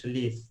news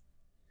release,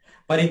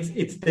 but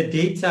it's the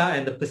data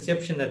and the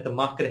perception that the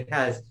market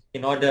has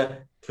in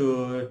order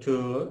to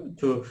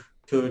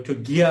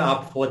gear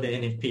up for the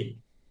NFP.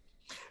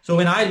 So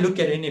when I look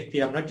at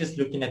NFP, I'm not just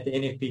looking at the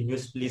NFP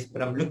news release,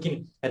 but I'm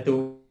looking at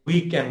the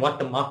week and what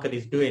the market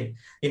is doing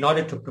in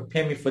order to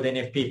prepare me for the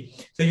NFP.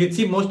 So you'd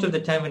see most of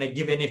the time when I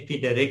give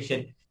NFP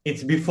direction,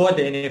 it's before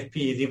the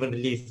NFP is even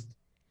released.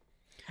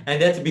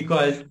 And that's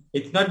because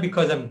it's not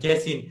because I'm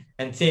guessing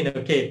and saying,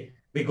 okay,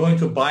 we're going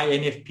to buy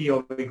NFP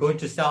or we're going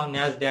to sell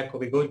NASDAQ or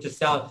we're going to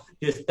sell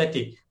US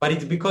 30. But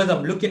it's because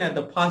I'm looking at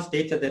the past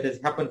data that has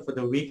happened for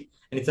the week.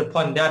 And it's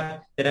upon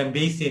that I'm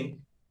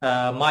basing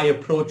my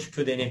approach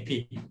to the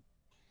NFP.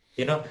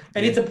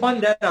 And it's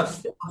upon that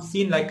I've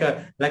seen like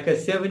a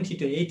 70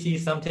 to 80,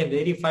 sometimes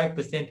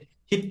 85%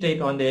 hit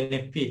rate on the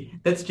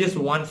NFP. That's just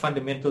one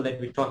fundamental that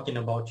we're talking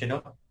about,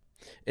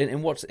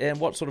 And what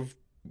sort of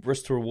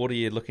risk to reward are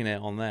you looking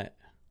at on that?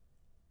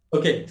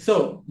 Okay,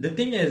 so the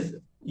thing is,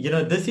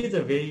 this is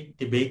a very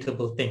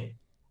debatable thing.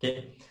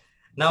 Okay,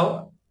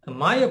 now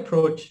my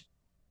approach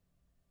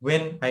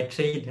when I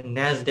trade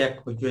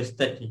NASDAQ or US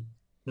 30,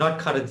 not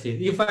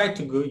currencies. If I had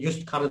to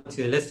use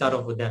currencies, let's start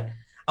off with that.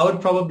 I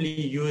would probably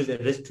use a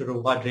risk to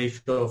reward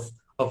ratio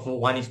of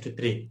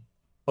 1:3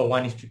 or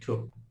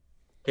 1:2.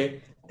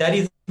 Okay, that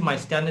is my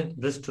standard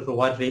risk to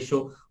reward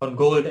ratio on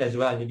gold as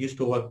well. It used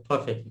to work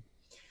perfectly.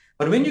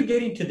 But when you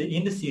get into the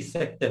indices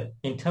sector,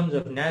 in terms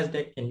of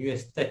NASDAQ and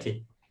US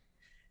 30,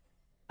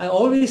 I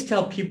always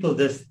tell people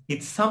this,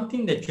 it's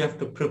something that you have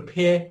to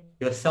prepare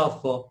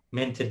yourself for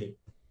mentally.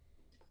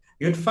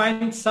 You'd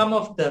find some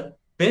of the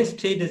best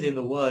traders in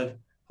the world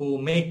who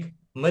make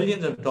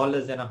millions of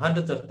dollars and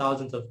hundreds of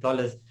thousands of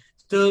dollars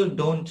still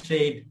don't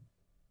trade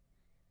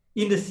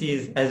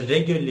indices as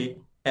regularly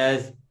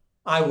as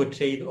I would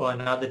trade or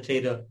another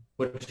trader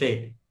would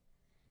trade.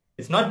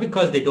 It's not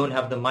because they don't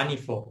have the money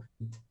for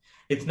it.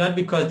 It's not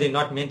because they're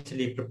not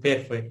mentally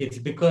prepared for it. It's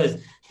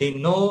because they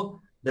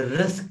know the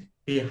risk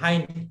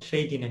behind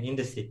trading an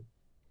indice.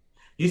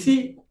 You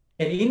see,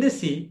 an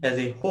indice as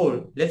a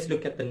whole, let's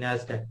look at the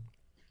NASDAQ.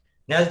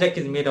 NASDAQ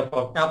is made up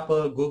of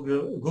Apple,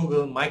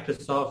 Google,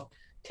 Microsoft,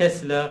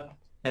 Tesla,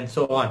 and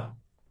so on.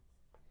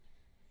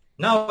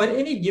 Now, at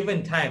any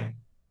given time,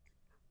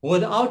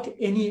 without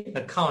any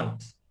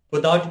accounts,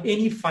 without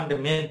any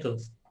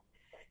fundamentals,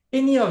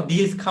 any of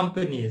these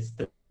companies,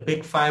 the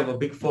big 5 or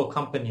big 4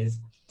 companies,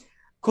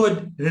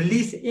 could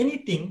release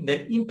anything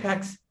that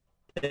impacts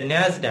the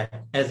NASDAQ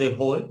as a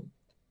whole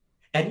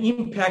and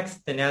impacts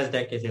the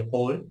NASDAQ as a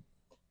whole.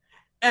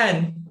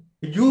 And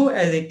you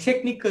as a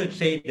technical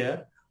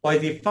trader or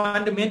as a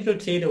fundamental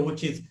trader,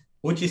 which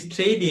is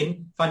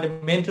trading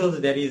fundamentals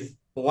that is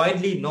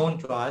widely known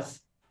to us,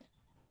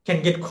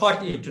 can get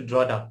caught into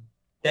drawdown.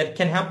 That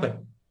can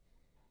happen.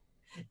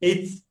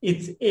 It's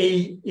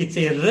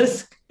a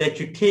risk that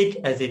you take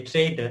as a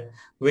trader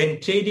when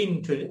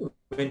trading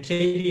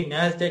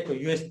NASDAQ or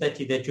US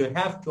 30 that you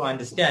have to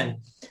understand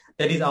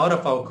that is out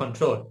of our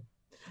control.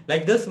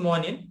 Like this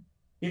morning,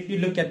 if you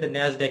look at the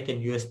NASDAQ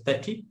and US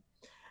 30,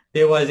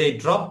 there was a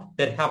drop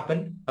that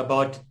happened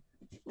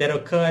that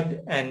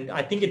occurred, and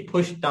I think it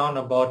pushed down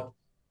about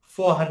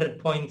 400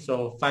 points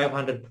or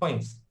 500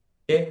 points.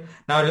 Okay.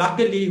 Now,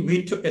 luckily,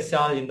 we took a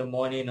sell in the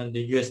morning on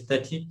the US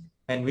 30,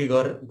 and we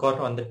got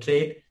on the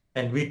trade,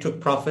 and we took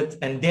profits,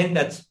 and then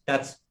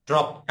that's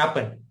drop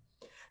happened.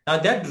 Now,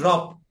 that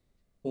drop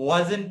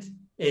wasn't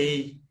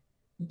a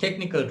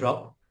technical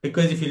drop,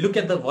 because if you look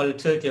at the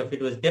volatility of it,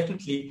 it was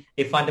definitely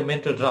a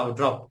fundamental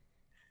drop.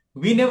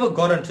 We never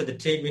got onto the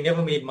trade. We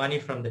never made money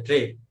from the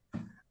trade.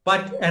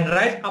 And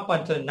right up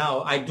until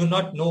now, I do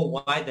not know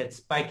why that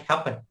spike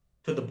happened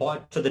to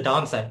the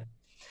downside.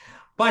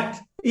 But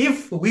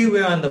if we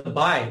were on the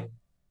buy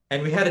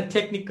and we had a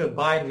technical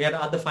buy and we had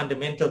other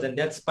fundamentals and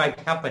that spike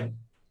happened,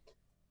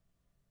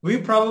 we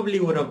probably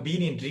would have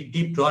been in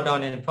deep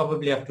drawdown and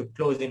probably have to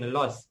close in a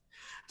loss.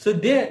 So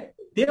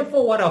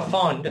therefore, what I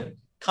found,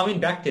 coming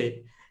back to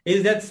it,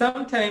 is that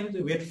sometimes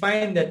we'd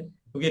find that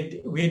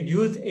we'd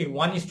use a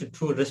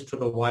 1:2 risk to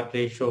reward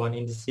ratio on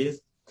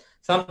indices.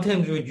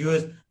 Sometimes we'd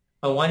use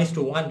a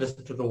 1:1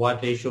 risk to reward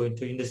ratio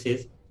into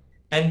indices.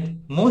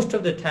 And most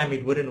of the time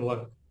it wouldn't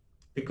work,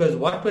 because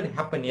what would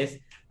happen is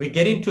we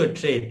get into a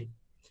trade,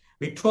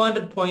 we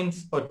 200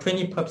 points or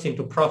 20 pips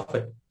into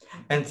profit,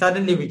 and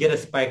suddenly we get a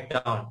spike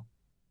down.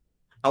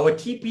 Our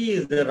TP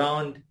is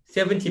around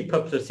 70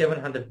 pips or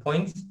 700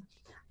 points.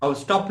 Our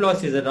stop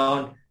loss is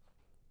around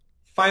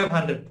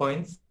 500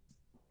 points,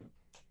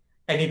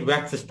 and it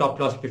whacks the stop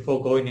loss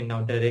before going in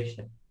our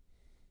direction.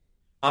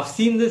 I've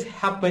seen this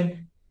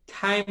happen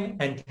time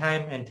and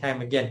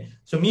time again.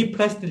 So me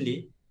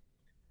personally,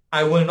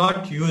 I will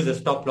not use a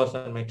stop loss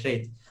on my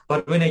trades.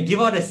 But when I give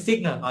out a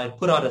signal, I'll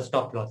put out a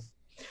stop loss.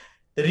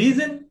 The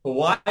reason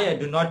why I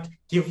do not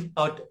give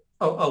out,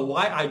 or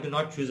why I do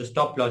not choose a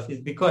stop loss is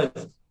because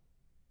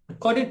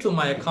according to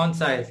my account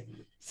size,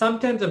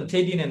 sometimes I'm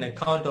trading an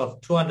account of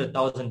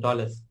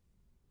 $200,000.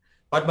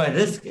 But my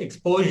risk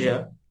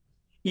exposure,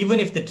 even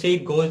if the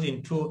trade goes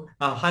into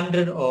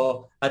 100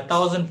 or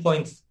 1,000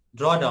 points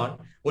drawdown,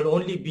 will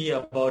only be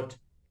about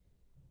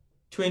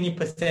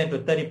 20% or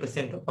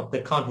 30% of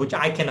the account, which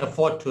I can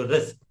afford to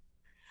risk.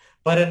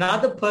 But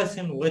another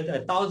person with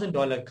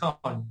 $1,000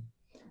 account,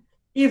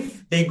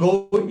 if they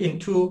go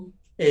into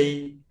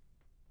a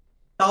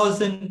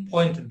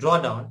 1,000-point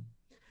drawdown,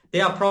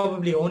 they are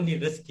probably only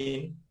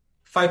risking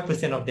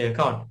 5% of their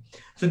account.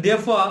 So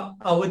therefore,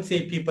 I would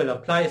say people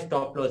apply a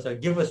stop loss or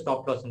give a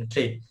stop loss on the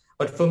trade.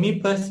 But for me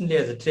personally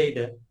as a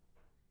trader,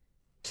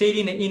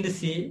 trading an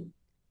indice,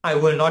 I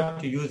will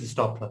not use the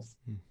stop loss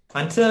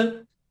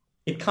until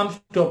it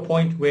comes to a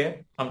point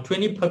where I'm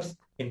 20 pips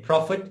in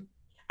profit.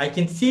 I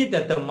can see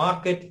that the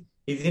market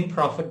is in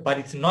profit, but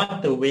it's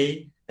not the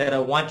way that I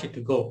want it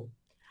to go.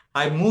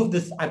 I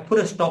put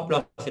a stop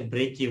loss at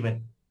break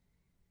even.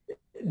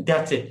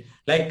 That's it.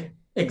 Like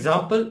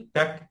example,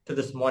 back to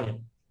this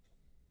morning.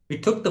 We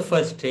took the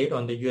first trade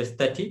on the US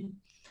 30.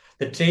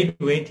 The trade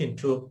went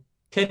into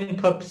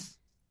 10 pips,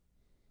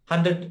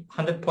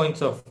 100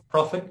 points of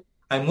profit.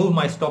 I moved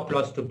my stop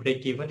loss to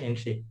break even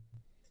entry.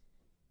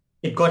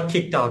 It got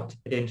kicked out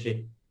at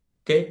entry.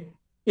 Okay.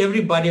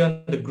 Everybody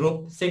on the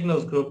group,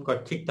 Signals group,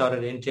 got kicked out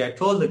at entry. I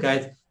told the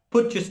guys,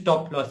 put your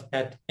stop loss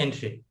at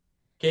entry.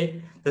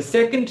 Okay. The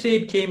second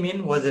trade came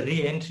in, was a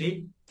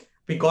re-entry.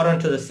 We got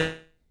onto the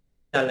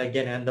sell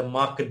again and the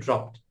market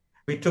dropped.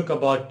 We took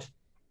about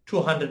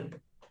 200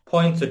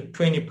 points or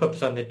 20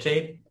 pips on the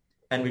trade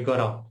and we got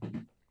out.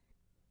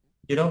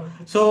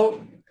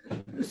 So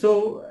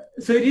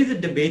it is a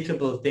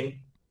debatable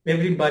thing.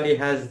 Everybody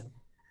has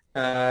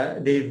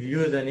their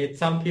views on it.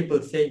 Some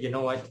people say, you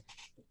know what,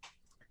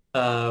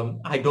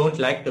 I don't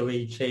like the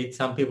way he trades.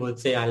 Some people would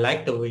say I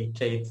like the way he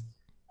trades.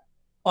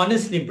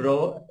 Honestly,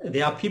 bro,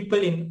 there are people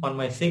on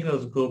my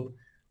Signals group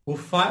who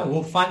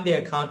fund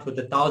their account with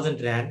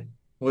 1,000 Rand,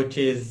 which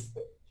is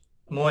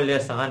more or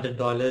less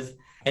 $100,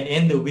 and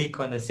end the week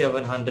on a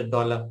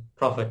 $700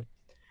 profit.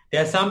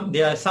 There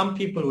are some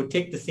people who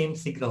take the same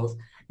signals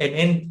and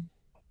end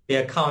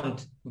their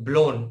account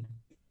blown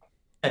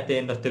at the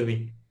end of the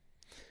week.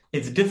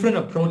 It's different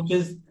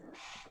approaches.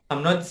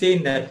 I'm not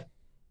saying that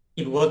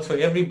it works for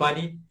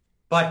everybody,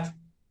 but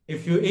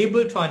if you're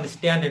able to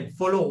understand and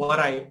follow what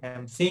I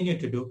am saying you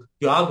to do,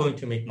 you are going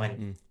to make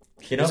money.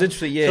 It's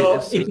interesting, yeah.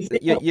 So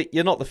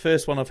you're not the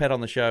first one I've had on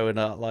the show, and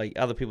like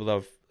other people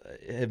that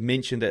have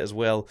mentioned it as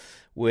well,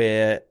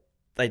 where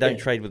they don't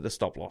trade with the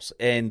stop loss.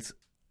 And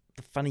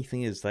the funny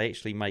thing is, they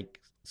actually make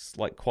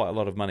like quite a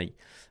lot of money.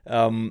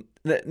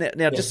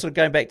 Now, just sort of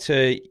going back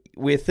to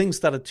where things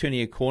started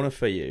turning a corner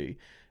for you.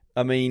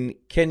 I mean,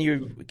 can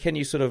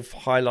you sort of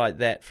highlight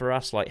that for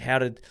us? Like, how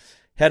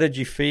did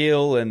you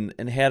feel,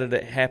 and how did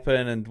it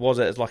happen? And was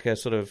it like a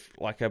sort of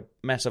like a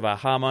massive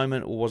aha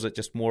moment, or was it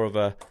just more of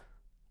a,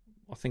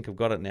 I think I've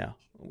got it now?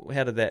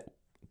 How did that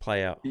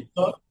play out?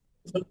 So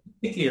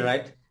quickly,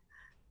 right?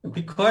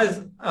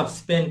 Because I've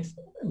spent,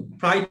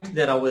 prior to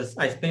that,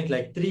 I spent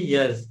like 3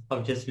 years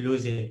of just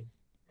losing.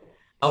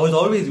 I was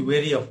always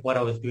wary of what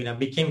I was doing. I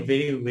became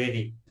very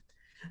wary.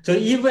 So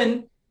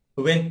even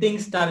when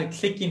things started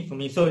clicking for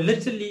me, so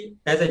literally,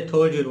 as I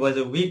told you, it was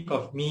a week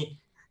of me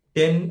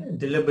then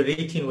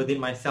deliberating within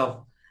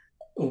myself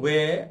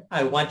where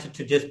I wanted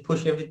to just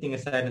push everything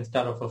aside and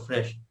start off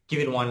afresh, give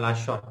it one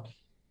last shot.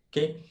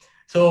 Okay.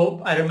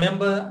 So I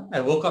remember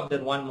I woke up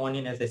that one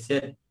morning, as I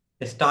said,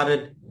 I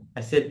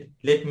said,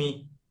 let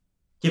me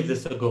give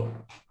this a go.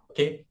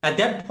 Okay. At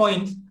that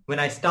point, when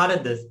I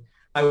started this,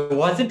 I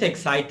wasn't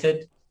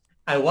excited.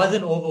 I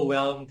wasn't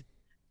overwhelmed.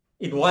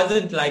 It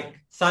wasn't like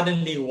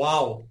suddenly,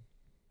 wow,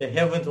 the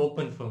heavens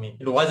opened for me.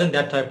 It wasn't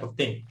that type of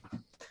thing.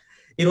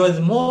 It was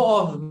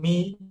more of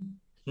me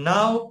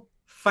now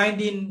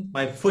finding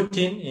my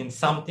footing in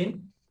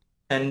something.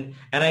 And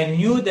I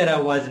knew that I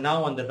was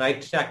now on the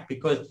right track,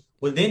 because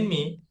within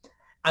me,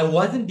 I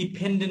wasn't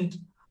dependent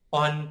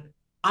on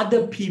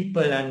other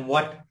people and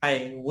what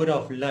I would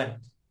have learned.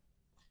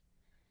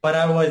 But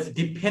I was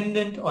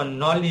dependent on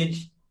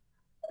knowledge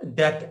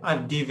that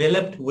I've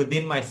developed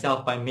within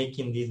myself by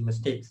making these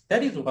mistakes.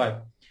 That is why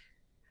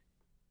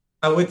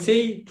I would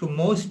say to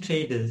most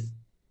traders,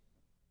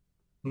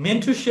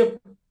 mentorship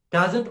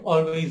doesn't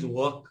always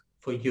work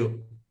for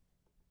you.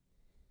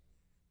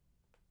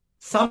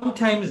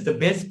 Sometimes the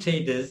best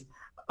traders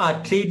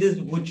are traders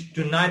which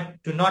do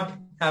not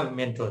have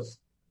mentors.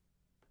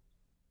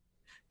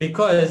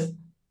 Because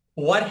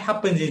what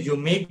happens is you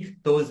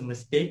make those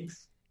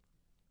mistakes.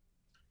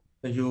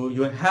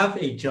 You have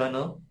a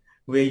journal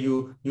where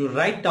you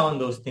write down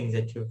those things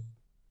that you've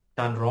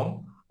done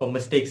wrong or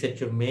mistakes that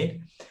you've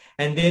made,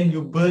 and then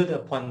you build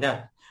upon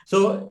that.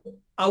 So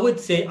I would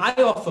say I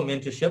offer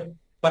mentorship,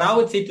 but I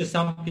would say to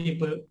some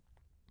people,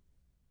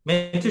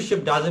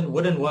 mentorship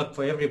wouldn't work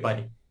for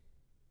everybody.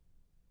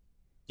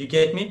 You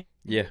get me?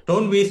 Yeah.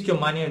 Don't waste your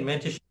money on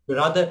mentorship.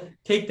 Rather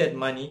take that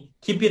money,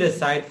 keep it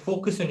aside,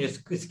 focus on your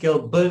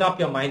skill, build up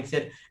your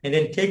mindset, and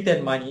then take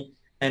that money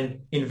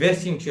and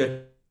invest into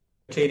your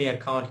trading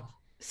account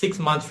 6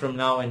 months from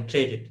now and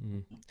trade it.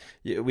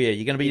 Yeah,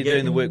 you're going to be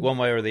doing the work one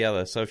way or the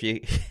other. So if you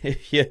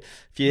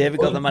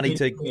haven't got the money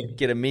to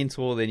get a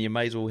mentor, then you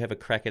may as well have a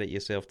crack at it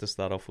yourself to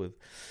start off with.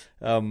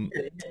 As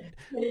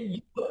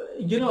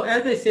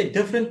I said,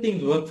 different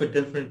things work for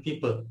different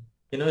people.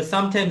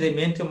 Sometimes a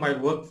mentor might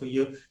work for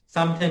you.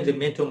 Sometimes a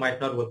mentor might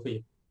not work for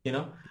you.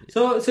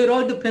 So it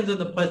all depends on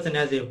the person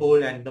as a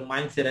whole and the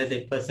mindset as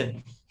a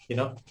person.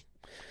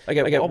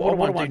 Okay. What I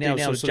want to do now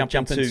is sort of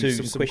jump into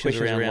some questions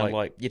around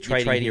like your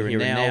trading here and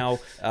now.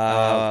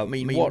 How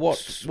many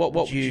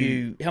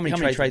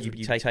trades would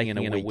you be taking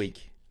in a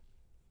week?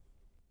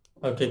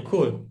 Okay,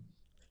 cool.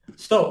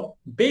 So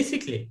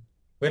basically,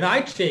 when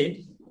I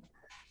trade,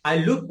 I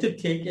look to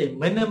take a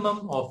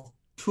minimum of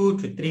 2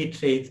 to 3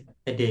 trades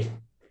a day.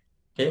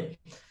 Okay.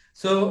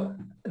 So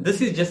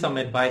this is just some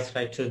advice,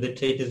 right, to the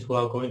traders who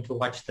are going to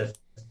watch this.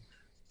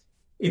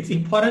 It's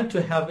important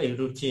to have a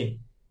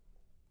routine,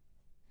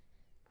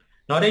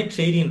 not a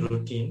trading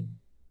routine,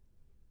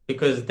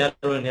 because that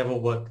will never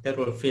work, that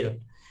will fail,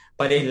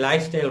 but a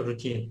lifestyle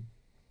routine.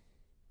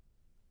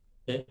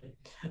 Okay.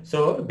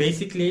 So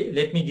basically,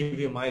 let me give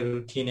you my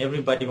routine.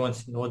 Everybody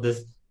wants to know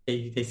this.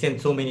 They send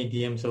so many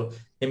DMs, so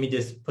let me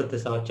just put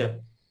this out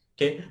here.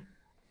 Okay.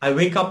 I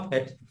wake up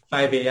at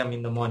 5 a.m.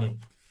 in the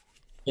morning.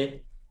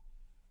 Okay.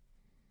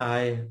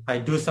 I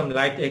do some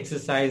light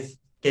exercise,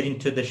 get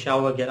into the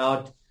shower, get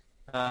out.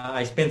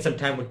 I spend some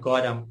time with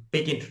God. I'm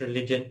big into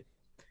religion.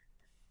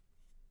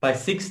 By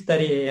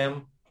 6:30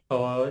 a.m.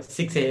 or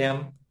 6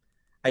 a.m.,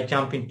 I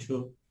jump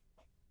into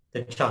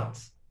the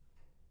charts.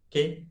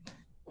 Okay.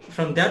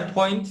 From that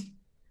point,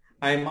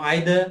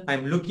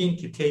 I'm looking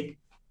to take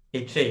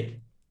a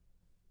trade,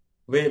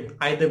 where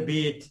either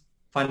be it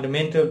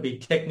fundamental, be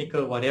it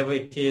technical, whatever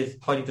it is,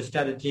 according to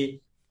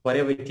strategy,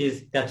 whatever it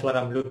is, that's what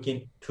I'm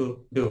looking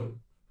to do.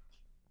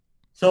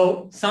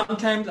 So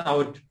sometimes I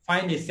would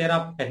find a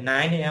setup at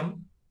 9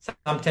 a.m.,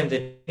 sometimes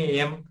at 10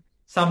 a.m.,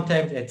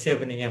 sometimes at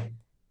 7 a.m.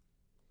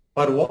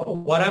 But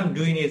what I'm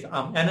doing is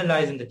I'm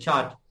analyzing the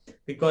chart,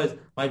 because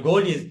my goal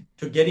is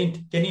to get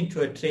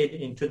into a trade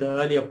into the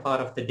earlier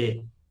part of the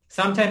day.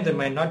 Sometimes I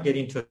might not get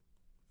into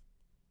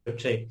a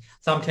trade.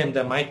 Sometimes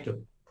I might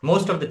do.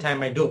 Most of the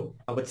time I do.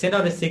 I would send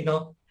out a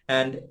signal,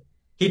 and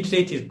hit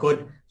rate is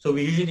good. So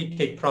we usually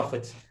take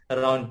profits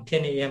around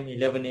 10 a.m.,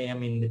 11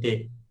 a.m. in the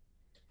day.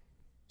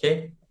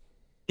 Okay.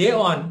 Day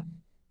on,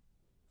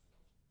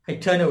 I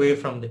turn away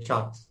from the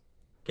charts.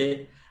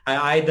 Okay.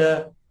 I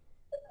either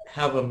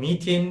have a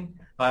meeting,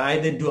 or I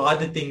either do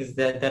other things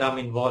that I'm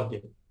involved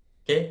in.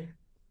 Okay.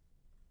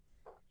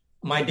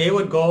 My day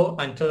would go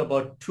until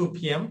about 2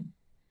 p.m.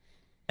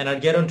 and I'll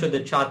get onto the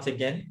charts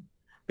again,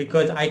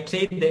 because I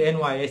trade the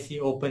NYSE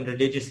Open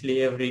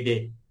religiously every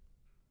day.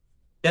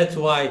 That's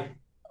why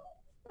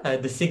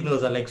the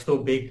signals are like so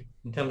big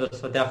in terms of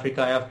South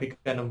Africa, Africa,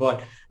 and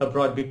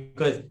abroad,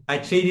 because I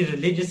trade it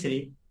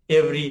religiously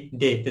every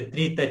day. The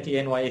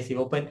 3:30 NYSE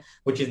Open,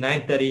 which is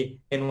 9:30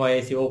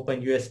 NYSE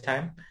Open US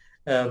time,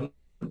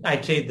 I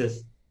trade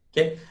this.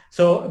 Okay,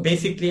 so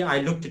basically I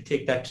look to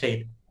take that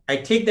trade. I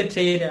take the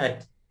trade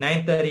at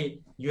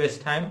 9:30 US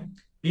time.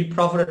 Be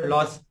profit or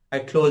loss, I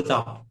close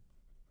up,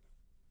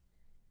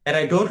 and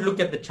I don't look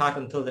at the chart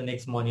until the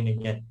next morning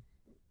again.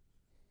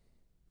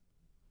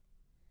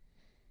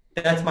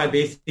 That's my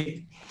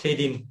basic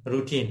trading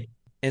routine.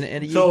 And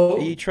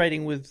are you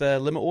trading with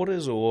limit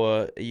orders,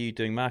 or are you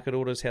doing market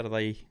orders? How do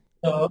they?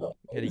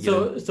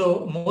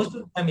 So most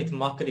of the time it's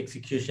market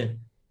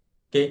execution.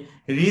 Okay.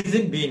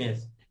 Reason being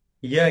is,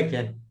 here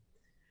again,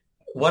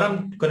 what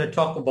I'm going to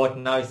talk about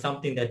now is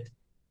something that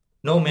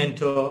no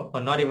mentor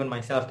or not even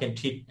myself can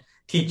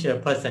teach a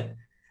person.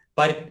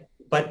 But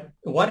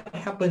what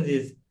happens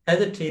is, as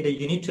a trader,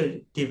 you need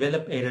to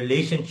develop a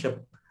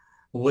relationship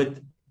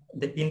with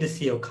the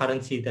indice or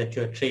currency that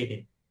you're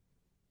trading.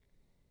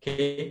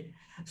 Okay.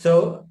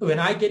 So when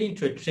I get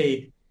into a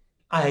trade,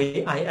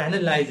 I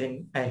analyze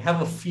and I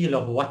have a feel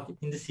of what the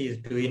indice is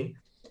doing,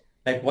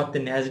 like what the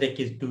NASDAQ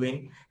is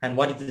doing and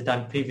what it has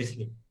done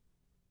previously.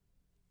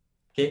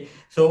 Okay.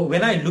 So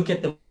when I look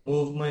at the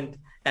movement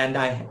and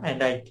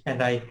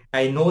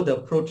I know the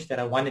approach that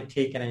I want to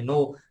take, and I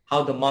know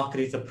how the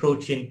market is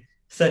approaching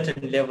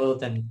certain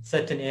levels and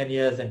certain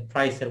areas and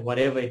price and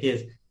whatever it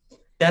is,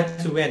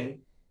 that's when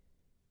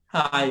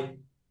I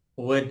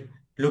would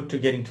look to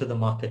get into the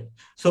market.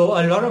 So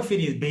a lot of it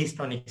is based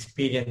on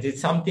experience.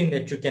 It's something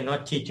that you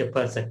cannot teach a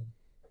person.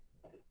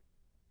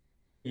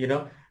 You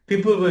know,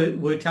 people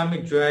will tell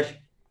me, Josh,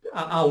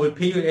 I will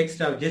pay you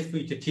extra just for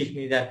you to teach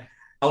me that.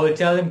 I will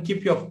tell them,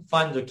 keep your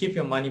funds or keep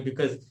your money,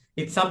 because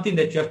it's something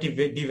that you have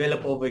to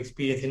develop over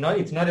experience.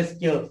 It's not a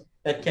skill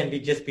that can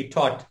just be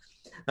taught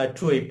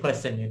to a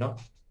person, you know.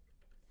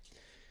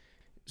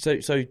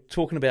 So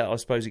talking about, I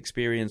suppose,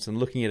 experience and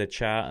looking at a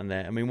chart and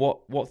that, I mean,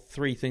 what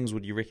three things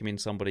would you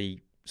recommend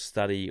somebody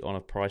study on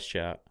a price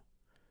chart?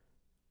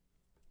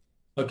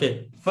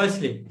 Okay.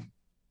 Firstly,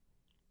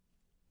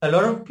 a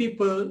lot of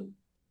people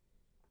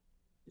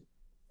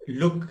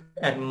look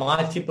at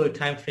multiple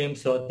time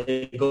frames. So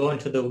they go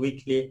into the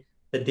weekly,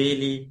 the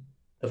daily,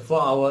 the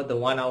 4 hour, the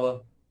 1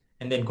 hour,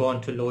 and then go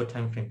on to lower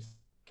time frames.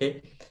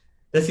 Okay.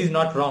 This is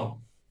not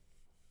wrong.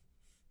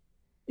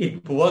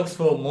 It works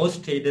for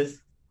most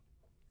traders.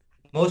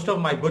 Most of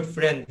my good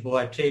friends who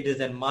are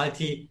traders and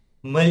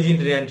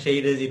multi-million rand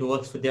traders, it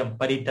works for them,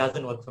 but it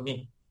doesn't work for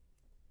me.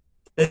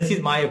 This is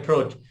my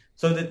approach.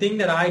 So the thing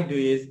that I do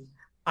is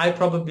I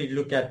probably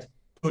look at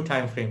 2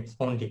 time frames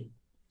only.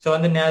 So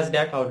on the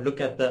NASDAQ, I would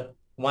look at the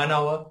 1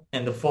 hour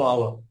and the 4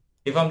 hour.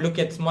 If I'm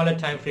looking at smaller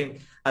time frame,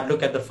 I'd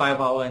look at the 5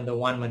 hour and the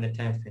 1 minute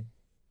time frame.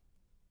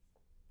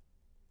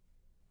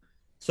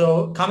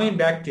 So coming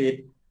back to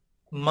it,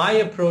 my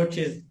approach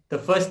is, the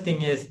first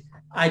thing is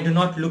I do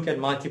not look at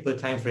multiple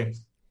time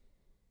frames.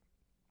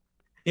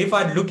 If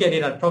I'd look at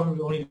it, I'd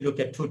probably only look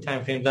at 2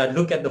 time frames. I'd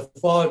look at the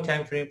 4-hour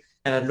time frame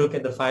and I'd look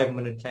at the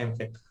 5-minute time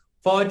frame.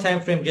 4-hour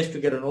time frame just to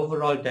get an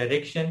overall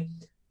direction,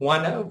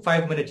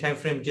 5-minute time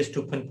frame just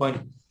to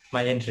pinpoint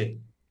my entry.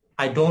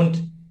 I don't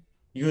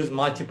use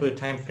multiple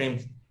time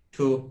frames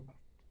to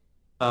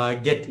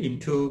get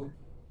into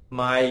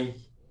my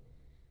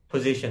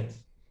positions.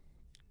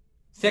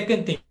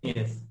 Second thing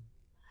is,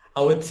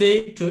 I would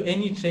say to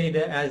any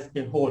trader as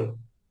a whole,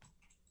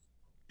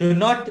 do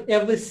not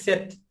ever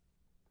set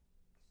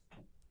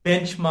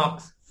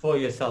benchmarks for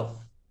yourself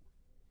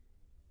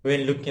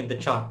when looking at the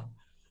chart.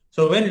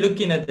 So when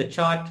looking at the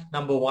chart,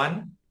 number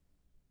one,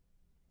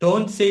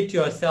 don't say to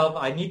yourself,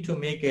 I need to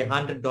make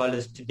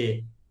 $100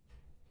 today.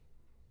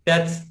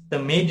 That's the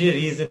major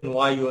reason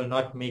why you will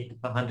not make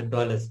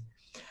 $100,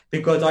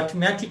 because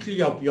automatically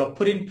you're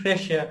putting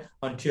pressure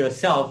onto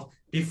yourself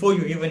before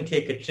you even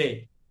take a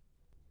trade.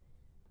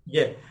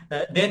 Yeah.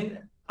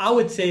 Then I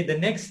would say the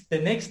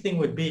next thing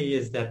would be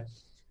is that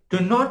do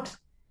not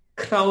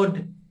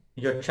crowd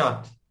your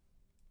chart.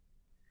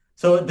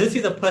 So this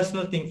is a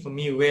personal thing for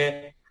me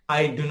where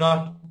I do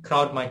not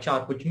crowd my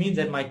chart, which means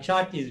that my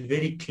chart is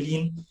very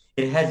clean.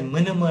 It has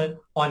minimal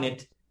on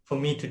it for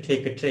me to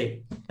take a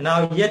trade. And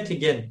now yet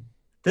again,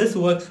 this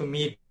works for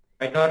me. It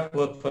might not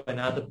work for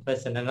another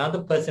person.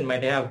 Another person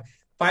might have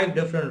 5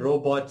 different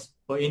robots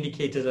or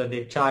indicators on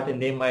their chart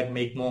and they might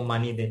make more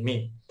money than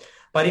me.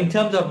 But in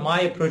terms of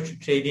my approach to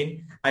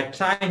trading, I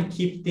try and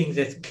keep things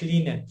as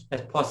clean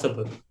as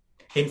possible.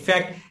 In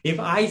fact, if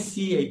I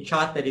see a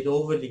chart that is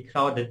overly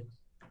crowded,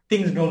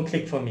 things don't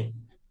click for me.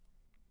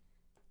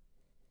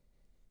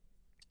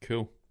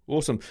 Cool.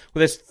 Awesome. Well,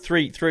 there's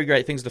three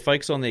great things to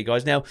focus on there,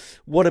 guys. Now,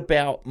 what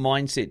about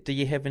mindset? Do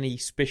you have any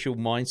special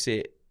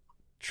mindset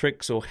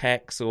tricks or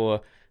hacks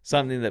or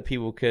something that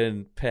people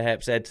can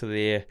perhaps add to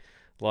their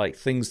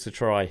things to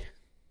try?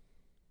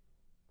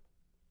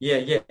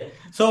 Yeah.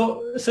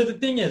 So the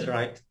thing is,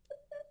 right,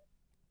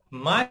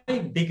 my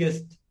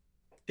biggest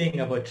thing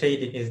about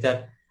trading is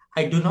that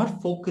I do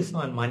not focus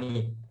on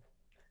money.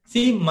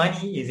 See,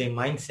 money is a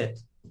mindset.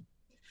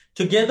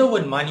 Together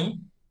with money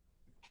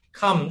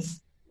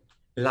comes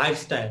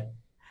lifestyle.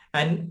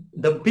 And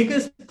the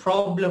biggest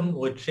problem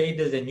with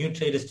traders and new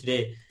traders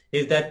today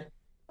is that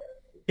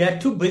they are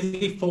too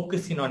busy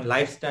focusing on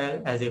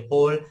lifestyle as a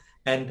whole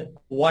and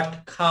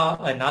what car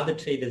another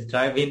trader is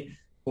driving,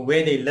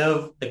 where they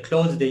live, the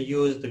clothes they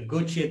use, the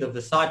Gucci, the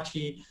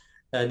Versace,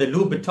 the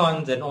Louis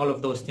Vuittons, and all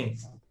of those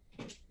things.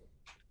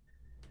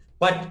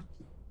 But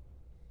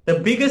the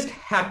biggest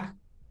hack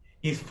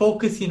is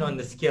focusing on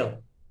the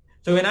skill.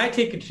 So when I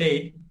take a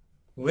trade,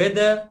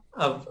 whether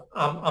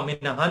I'm in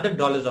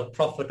 $100 of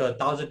profit or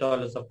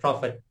 $1,000 of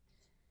profit,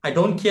 I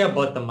don't care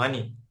about the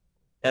money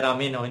that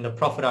I'm in or in the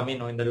profit I'm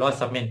in or in the loss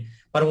I'm in.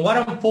 But what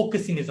I'm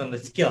focusing is on the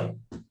skill.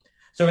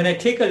 So when I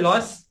take a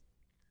loss,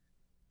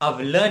 I've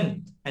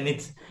learned and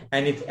it's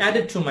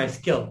added to my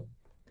skill.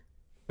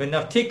 When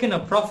I've taken a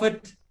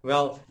profit,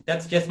 well,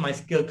 that's just my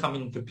skill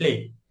coming into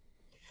play.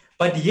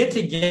 But yet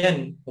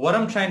again, what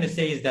I'm trying to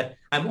say is that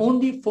I'm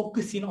only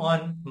focusing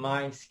on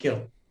my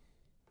skill.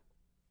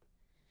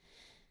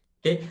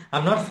 Okay,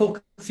 I'm not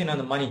focusing on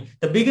the money.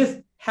 The biggest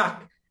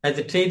hack as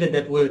a trader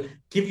that will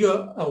give you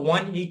a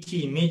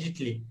 180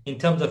 immediately in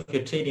terms of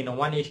your trading, a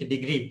 180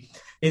 degree,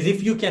 is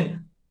if you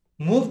can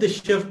move the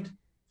shift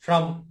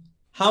from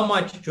how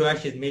much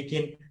Joash is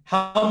making,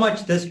 how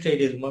much this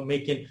trade is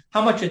making,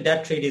 how much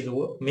that trade is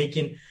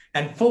making,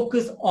 and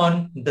focus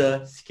on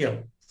the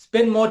skill.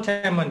 Spend more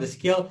time on the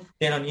skill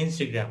than on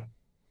Instagram.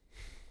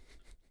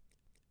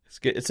 It's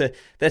good.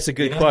 That's a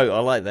good quote. I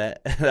like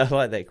that. I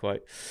like that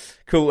quote.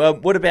 Cool.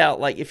 What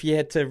about if you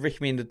had to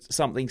recommend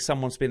something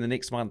someone spend the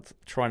next month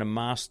trying to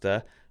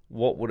master,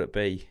 what would it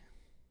be?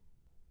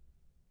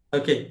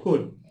 Okay,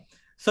 cool.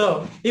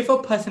 So if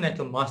a person had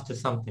to master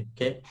something,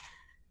 okay,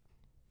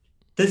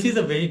 this is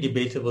a very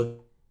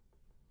debatable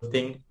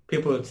thing.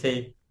 People would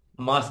say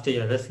master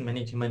your risk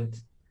management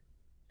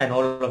and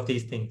all of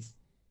these things.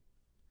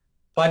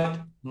 But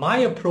my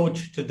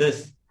approach to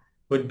this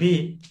would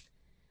be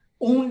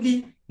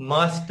only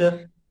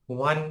master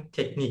one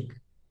technique.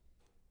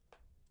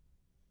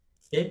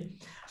 Okay?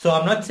 So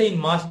I'm not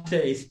saying master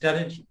a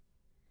strategy,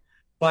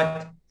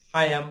 but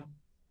I am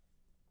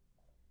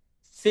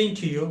saying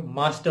to you,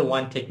 master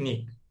one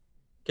technique.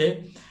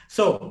 Okay?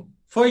 So,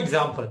 for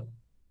example,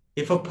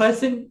 if a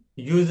person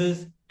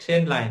uses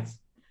trend lines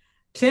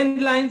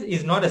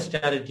is not a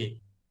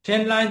strategy.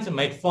 Trend lines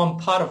might form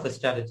part of a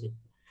strategy.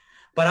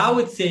 But I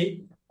would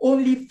say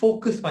only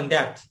focus on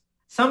that.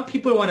 Some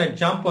people want to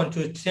jump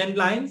onto trend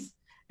lines,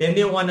 then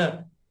they want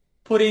to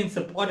put in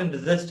support and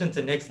resistance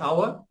the next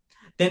hour,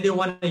 then they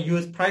want to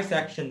use price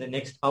action the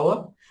next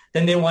hour,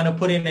 then they want to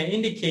put in an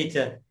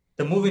indicator,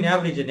 the moving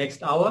average the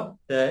next hour,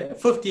 the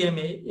 50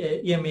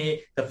 EMA,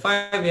 the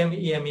 5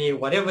 EMA,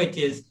 whatever it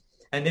is,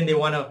 and then they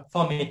want to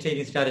form a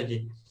trading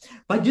strategy.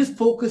 But just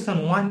focus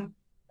on one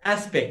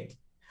aspect.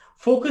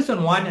 Focus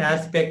on one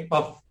aspect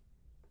of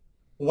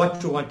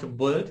what you want to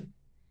build.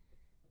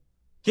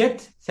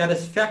 get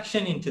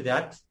satisfaction into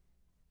that,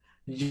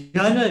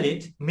 journal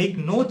it, make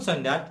notes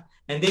on that,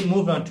 and then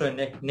move on to a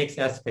next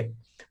aspect.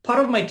 Part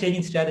of my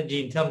trading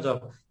strategy in terms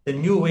of the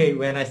new way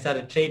when I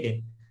started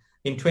trading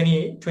in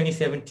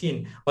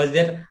 2017 was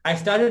that I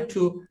started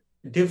to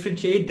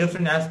differentiate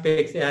different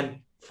aspects and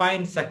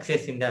find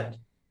success in that.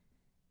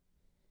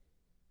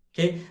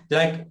 Okay,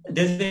 like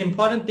there's the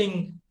important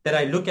thing that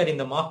I look at in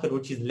the market,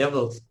 which is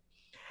levels.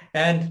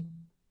 And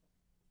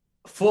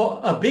for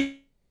a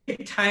big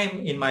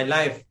time in my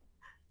life,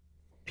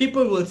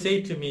 people will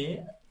say to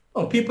me,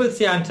 or people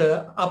say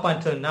up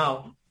until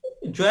now,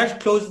 Joash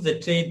closes the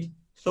trade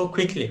so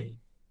quickly.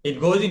 It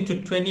goes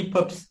into 20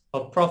 pips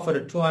of profit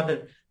or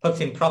 200 pips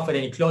in profit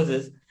and he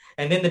closes.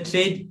 And then the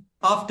trade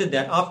after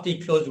that, after he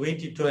closed,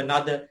 waited to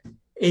another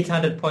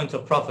 800 points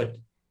of profit.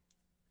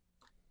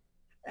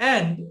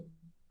 And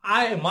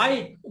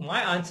my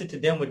answer to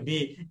them would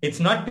be, it's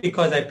not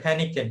because I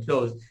panicked and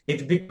closed.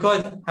 It's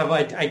because I've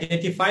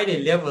identified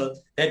a level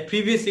that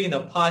previously in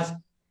the past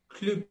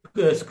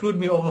screwed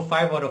me over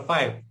 5 out of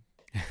 5.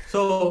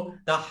 So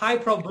the high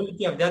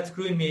probability of that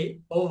screwing me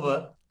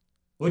over,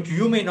 which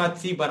you may not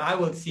see, but I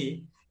will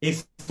see,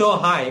 is so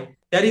high.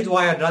 That is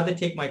why I'd rather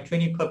take my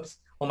 20 pips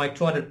or my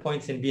 200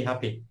 points and be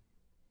happy.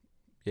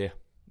 Yeah.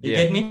 You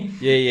get me?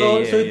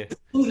 Yeah. So it's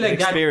things like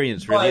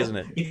experience, that, really, isn't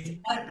it?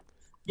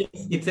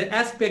 It's an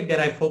aspect that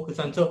I focus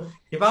on. So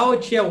if I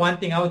would share one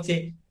thing, I would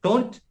say,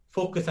 don't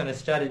focus on a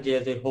strategy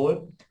as a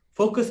whole.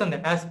 Focus on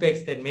the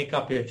aspects that make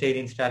up your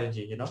trading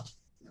strategy, you know?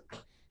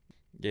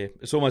 Yeah,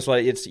 it's almost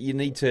like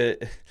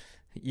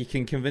you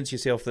can convince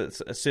yourself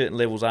that certain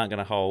levels aren't going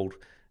to hold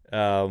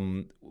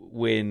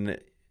when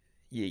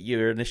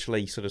you're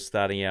initially sort of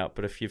starting out.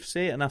 But if you've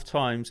seen it enough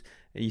times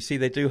and you see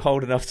they do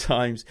hold enough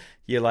times,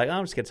 you're like,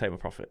 I'm just going to take my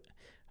profit.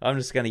 I'm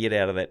just going to get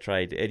out of that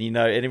trade. And and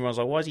everyone's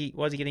like, why is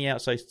he getting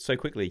out so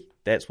quickly?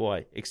 That's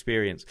why.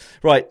 Experience.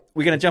 Right,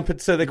 we're going to jump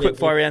into the quick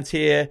fire rounds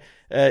here,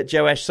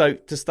 Joash. So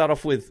to start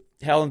off with,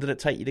 how long did it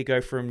take you to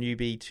go from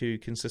newbie to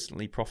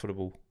consistently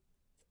profitable?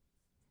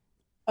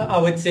 I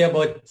would say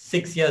about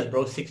 6 years,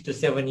 bro. 6 to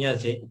 7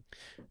 years, Jay.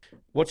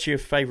 What's your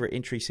favorite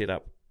entry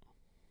setup?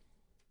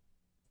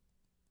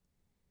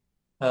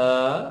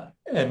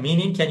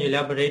 Meaning, can you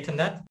elaborate on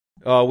that?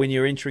 When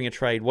you're entering a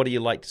trade, what do you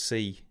like to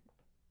see?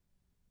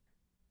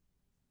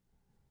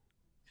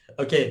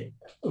 Okay,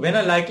 when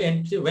I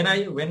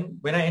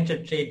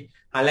enter trade,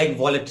 I like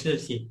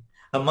volatility.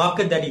 A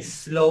market that is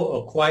slow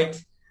or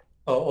quiet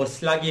or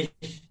sluggish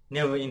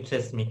never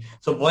interests me.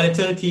 So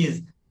volatility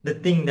is the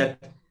thing that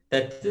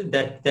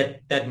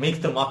makes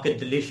the market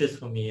delicious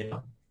for me, you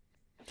know.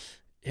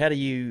 How do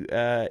you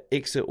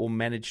exit or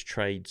manage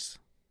trades?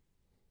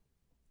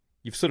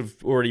 You've sort of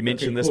already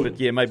mentioned this, but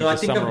yeah, maybe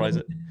just summarize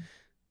it.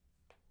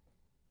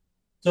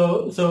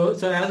 So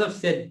as I've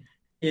said,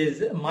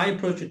 is my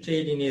approach to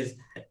trading is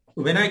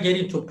when I get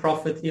into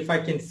profits, if I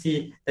can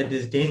see that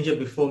there's danger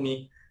before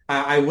me,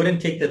 I wouldn't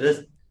take the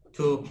risk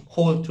to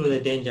hold through the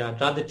danger.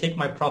 I'd rather take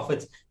my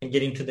profits and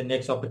get into the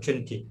next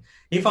opportunity.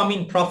 If I'm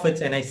in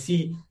profits and I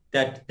see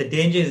that the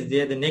danger is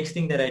there, the next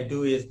thing that I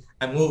do is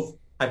I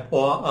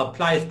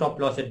apply a stop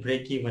loss at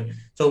break even.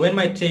 So when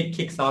my trade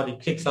kicks out,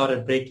 it kicks out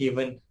at break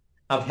even.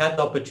 I've had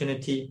the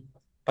opportunity,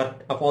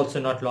 but I've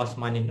also not lost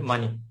money.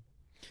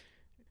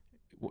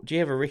 Do you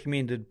have a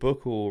recommended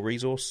book or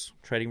resource,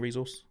 trading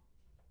resource?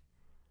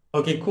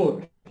 Okay,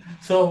 cool.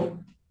 So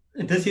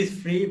this is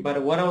free,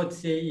 but what I would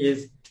say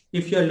is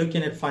if you're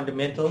looking at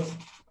fundamentals,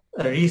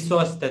 a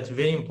resource that's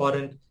very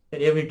important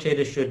that every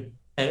trader should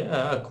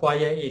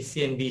acquire is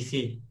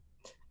CNBC.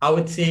 I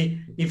would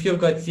say if you've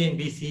got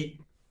CNBC,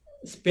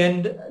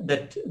 spend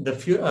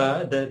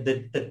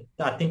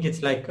I think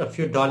it's like a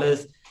few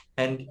dollars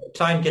and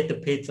try and get the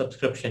paid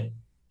subscription.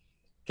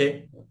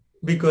 Okay,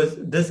 because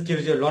this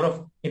gives you a lot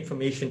of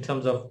information in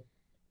terms of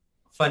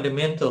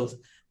fundamentals,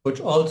 which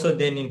also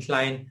then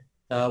incline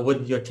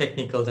with your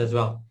technicals as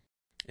well.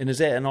 And is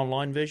that an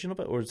online version of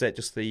it, or is that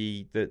just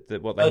the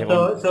what they have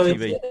on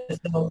TV?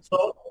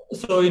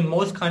 So in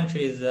most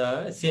countries,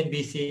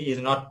 CNBC is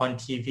not on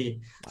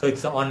TV, so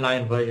it's an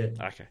online version.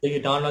 Okay. So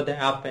you download the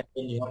app and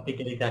then you have to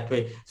get it that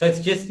way. So it's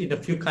just in a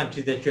few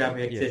countries that you have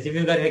access. Yeah. If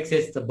you've got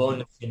access, it's a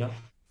bonus, you know.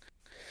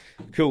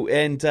 Cool.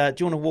 And do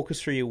you want to walk us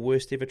through your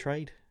worst ever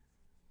trade?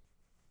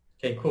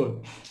 Okay,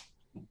 cool.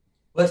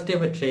 Worst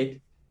ever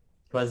trade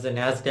was the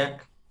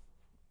Nasdaq.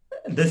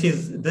 This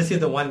is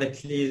the one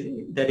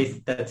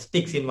that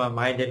sticks in my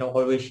mind and I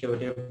always share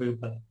with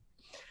everybody.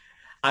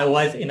 I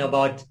was in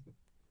about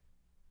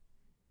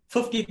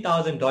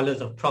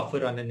 $50,000 of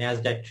profit on the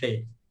Nasdaq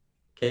trade.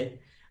 Okay,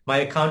 my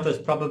account was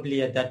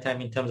probably at that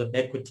time in terms of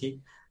equity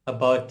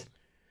about,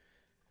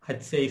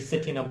 I'd say,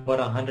 sitting about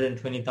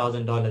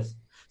 $120,000.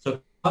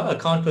 So our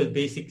account was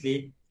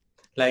basically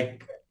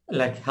like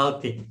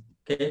healthy.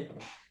 Okay,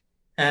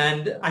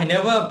 and I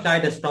never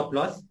applied a stop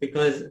loss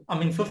because I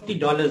mean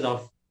 $50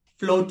 of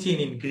floating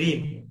in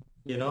green,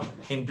 you know,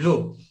 in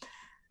blue.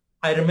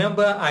 I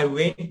remember I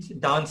went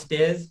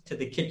downstairs to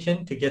the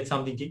kitchen to get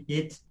something to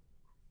eat,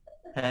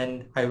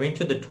 and I went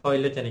to the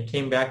toilet and I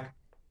came back,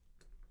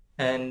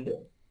 and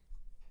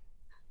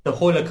the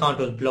whole account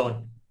was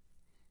blown.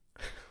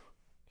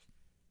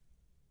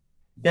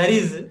 That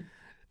is,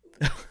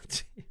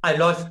 I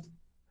lost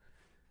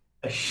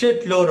a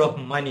shitload of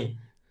money.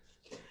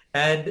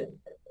 And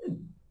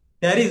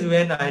that is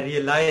when I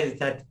realized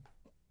that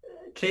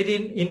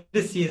trading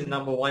indices,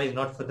 number one, is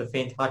not for the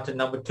faint-hearted.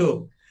 Number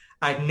two,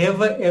 I'd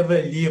never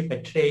ever leave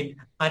a trade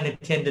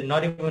unattended,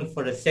 not even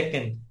for a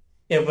second,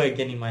 ever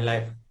again in my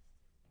life.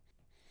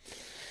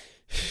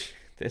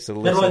 That's a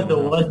that was the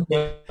worst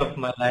day of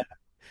my life.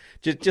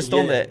 Just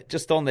on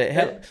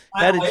that.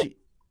 How did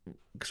you?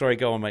 Sorry,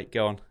 go on, mate.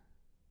 Go on.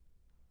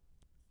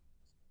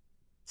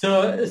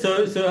 So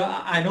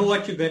I know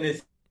what you're going to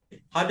say.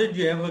 How did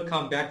you ever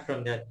come back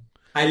from that?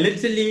 I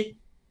literally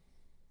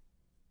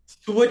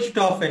switched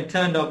off and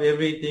turned off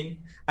everything.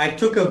 I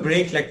took a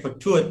break like for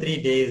 2 or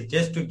 3 days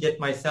just to get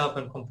myself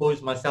and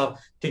compose myself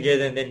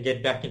together and then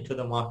get back into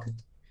the market.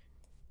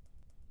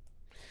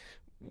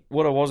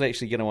 What I was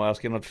actually going to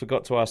ask, and I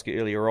forgot to ask it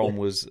earlier on,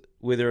 was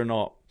whether or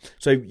not...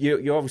 So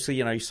you obviously,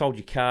 you sold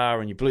your car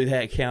and you blew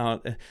that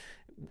account.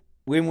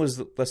 When was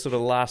the sort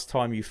of last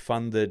time you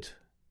funded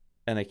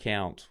an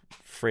account,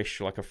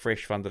 like a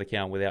fresh funded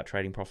account without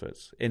trading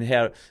profits? And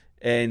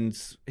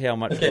how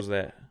much was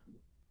that?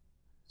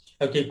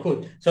 Okay,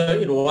 cool. So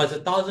it was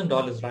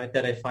 $1,000, right,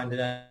 that I funded.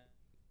 I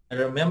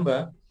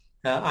remember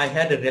I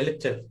had a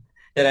relative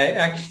that I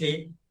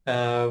actually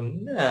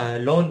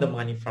loaned the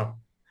money from.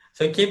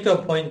 So it came to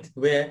a point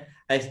where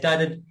I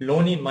started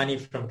loaning money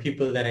from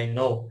people that I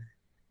know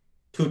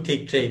to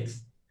take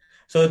trades.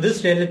 So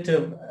this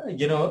relative,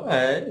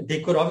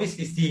 they could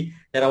obviously see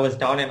that I was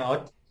down and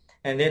out.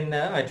 And then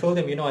I told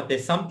them,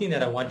 there's something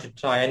that I want to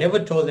try. I never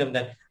told them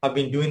that I've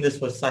been doing this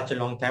for such a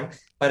long time,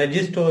 but I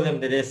just told them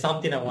that there's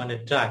something I want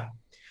to try.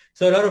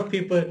 So a lot of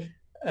people,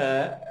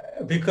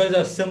 because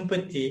of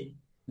sympathy,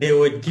 they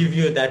would give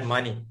you that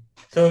money.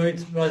 So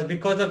it was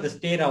because of the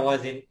state I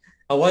was in.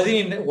 I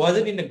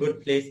wasn't in a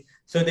good place.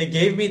 So they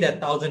gave me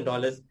that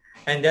 $1,000,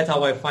 and that's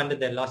how I funded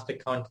that last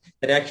account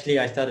that I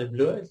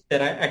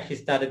actually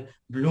started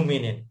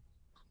blooming in,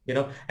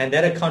 and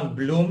that account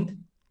bloomed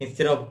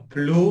instead of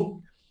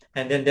blew.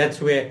 And then that's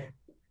where,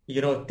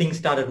 things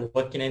started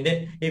working. And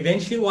then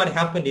eventually what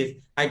happened is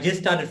I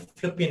just started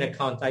flipping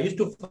accounts. I used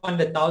to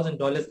fund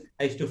 $1,000.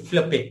 I used to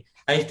flip it.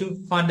 I used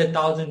to fund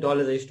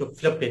 $1,000. I used to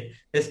flip it.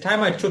 This time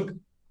I took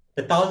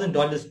the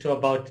 $1,000 to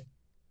about,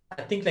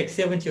 I think like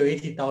 $70,000 or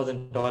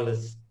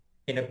 $80,000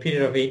 in a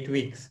period of 8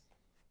 weeks.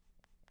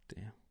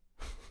 Damn.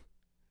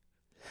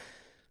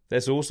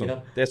 That's awesome.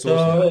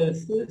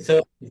 Awesome.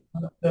 So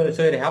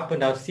it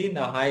happened. I've seen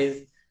the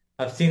highs.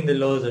 I've seen the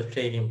lows of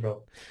trading,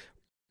 bro.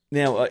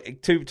 Now,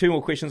 two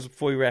more questions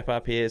before we wrap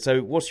up here.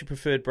 So what's your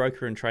preferred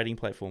broker and trading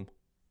platform?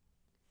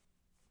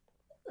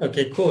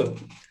 Okay, cool.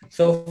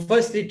 So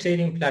firstly,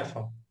 trading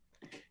platform.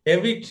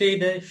 Every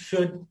trader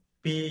should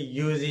be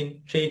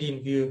using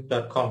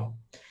tradingview.com.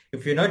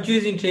 If you're not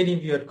using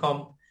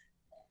tradingview.com,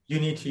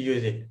 you need to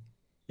use it.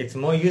 It's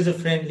more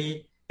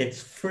user-friendly.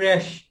 It's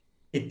fresh.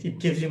 It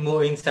gives you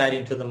more insight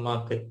into the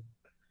market.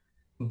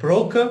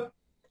 Broker,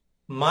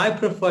 my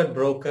preferred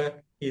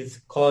broker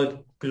is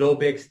called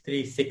Globex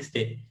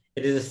 360.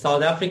 It is a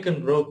South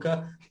African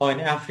broker or an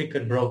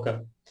African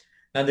broker.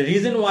 Now, the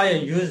reason why I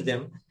use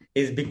them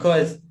is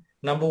because,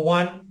 number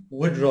one,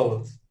 wood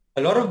rolls.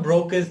 A lot of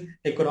brokers,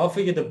 they could offer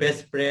you the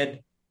best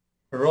spread,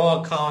 raw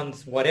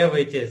accounts, whatever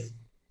it is.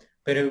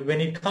 But when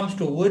it comes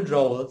to wood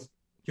rolls,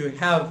 you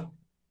have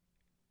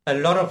a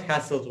lot of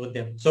hassles with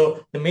them.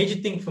 So the major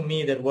thing for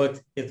me that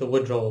works is the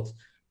wood rolls.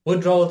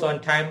 Wood rolls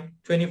on time,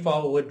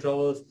 24-hour wood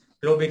rolls,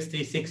 Globex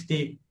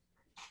 360,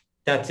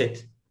 that's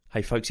it.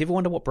 Hey folks, ever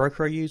wonder what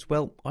broker I use?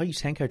 Well, I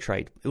use Hanko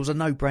Trade. It was a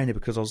no-brainer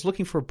because I was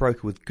looking for a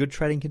broker with good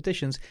trading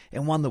conditions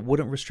and one that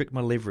wouldn't restrict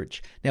my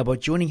leverage. Now, by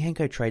joining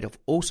Hanko Trade, I've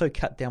also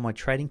cut down my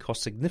trading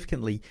costs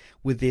significantly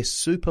with their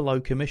super low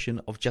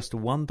commission of just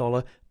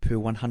 $1 per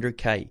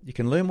 100K. You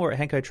can learn more at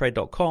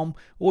hankotrade.com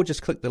or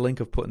just click the link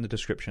I've put in the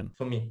description.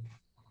 For me.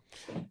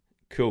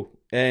 Cool.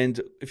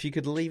 And if you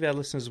could leave our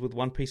listeners with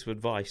one piece of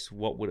advice,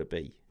 what would it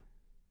be?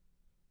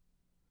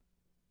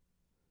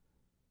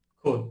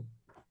 Cool.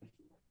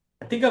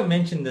 I think I've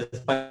mentioned this,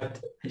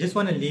 but I just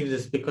want to leave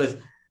this because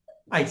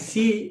I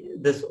see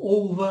this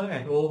over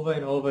and over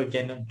and over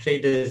again on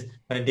traders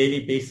on a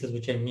daily basis,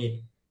 which I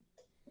meet.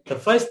 The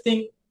first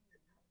thing,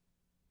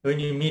 when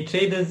you meet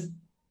traders,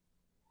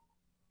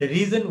 the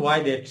reason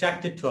why they're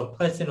attracted to a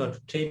person or to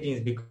trading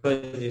is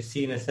because they've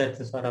seen a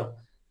certain sort of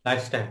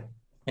lifestyle.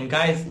 And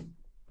guys,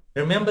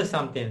 remember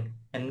something.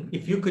 And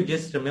if you could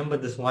just remember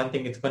this one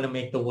thing, it's going to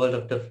make the world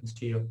of difference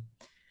to you.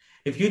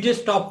 If you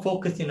just stop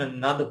focusing on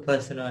another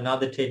person or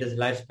another trader's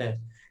lifestyle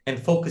and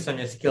focus on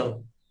your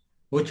skill,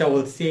 which I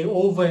will say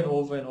over and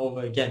over and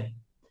over again,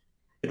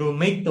 it will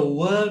make the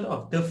world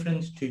of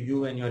difference to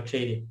you and your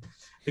trading.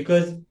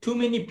 Because too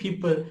many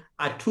people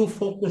are too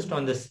focused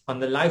on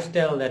the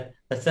lifestyle that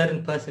a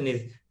certain person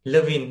is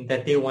living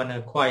that they want to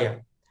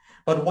acquire.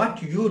 But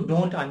what you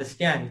don't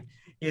understand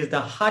is the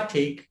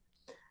heartache,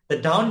 the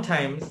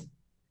downtimes,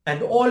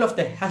 and all of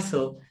the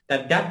hassle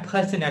that that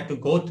person had to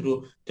go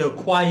through to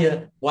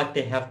acquire what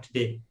they have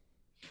today.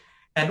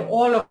 And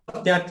all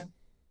of that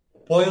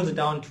boils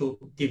down to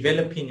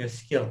developing your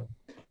skill,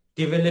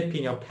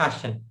 developing your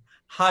passion,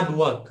 hard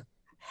work,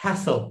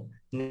 hustle,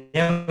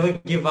 never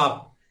give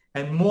up,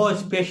 and more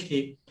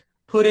especially,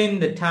 put in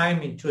the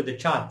time into the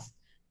charts.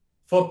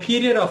 For a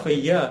period of a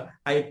year,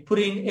 I put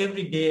in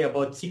every day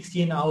about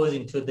 16 hours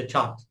into the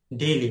chart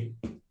daily,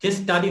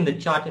 just studying the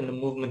chart and the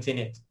movements in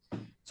it.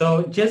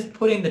 So just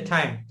put in the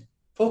time,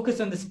 focus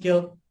on the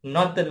skill,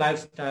 not the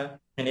lifestyle,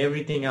 and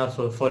everything else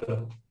will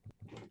follow.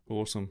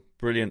 Awesome.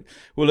 Brilliant.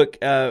 Well, look,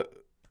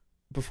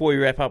 before we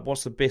wrap up,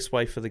 what's the best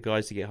way for the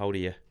guys to get hold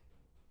of you?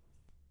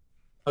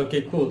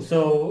 Okay, cool.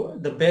 So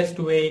the best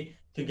way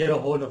to get a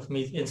hold of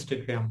me is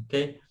Instagram.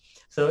 Okay.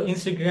 So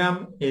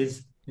Instagram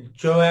is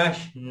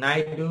Joash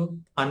Naidu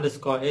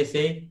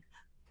 _SA.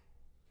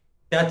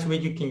 That's where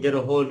you can get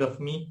a hold of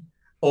me.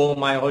 Or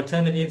my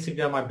alternate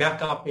Instagram, my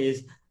backup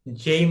is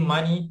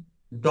jmoney.sa.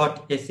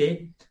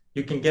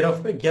 You can get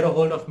a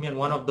hold of me on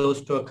one of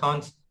those two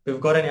accounts.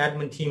 We've got an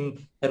admin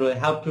team that will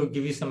help you,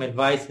 give you some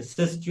advice,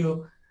 assist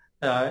you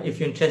if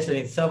you're interested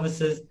in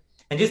services,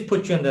 and just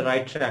put you on the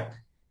right track.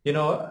 You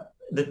know,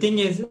 the thing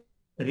is,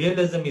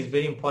 realism is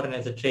very important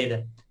as a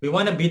trader. We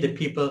want to be the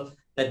people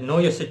that know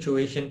your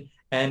situation,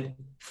 and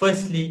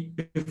firstly,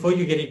 before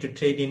you get into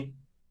trading,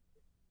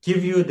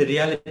 give you the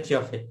reality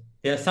of it.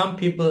 There are some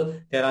people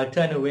that I'll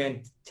turn away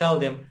and tell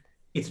them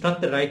it's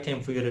not the right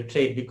time for you to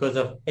trade because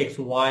of X,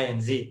 Y,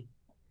 and Z.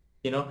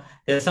 You know,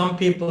 there are some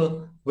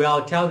people where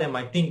I'll tell them,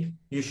 I think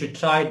you should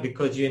try it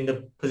because you're in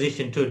the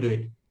position to do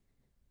it.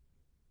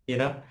 You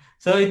know,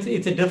 so it's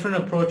a different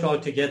approach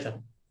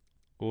altogether.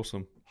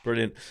 Awesome.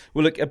 Brilliant.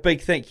 Well, look, a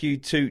big thank you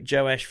to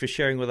Joash for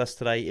sharing with us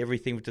today.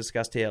 Everything we've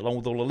discussed here, along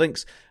with all the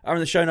links, are in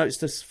the show notes.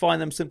 To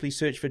find them, simply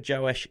search for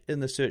Joash in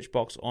the search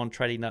box on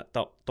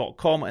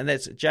tradingnut.com, and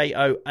that's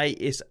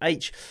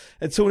JOASH.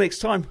 Until next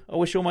time, I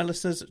wish all my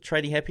listeners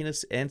trading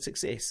happiness and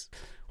success.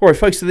 All right,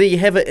 folks, so there you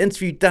have it.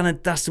 Interview done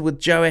and dusted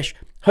with Joash.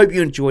 Hope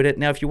you enjoyed it.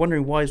 Now, if you're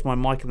wondering why is my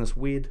mic in this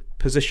weird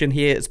position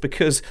here, it's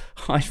because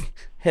I've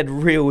had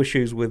real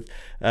issues with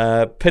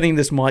pinning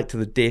this mic to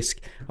the desk.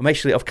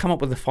 I've come up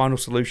with a final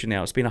solution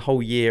now. It's been a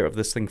whole year of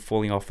this thing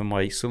falling off, and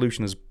my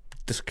solution is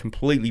just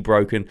completely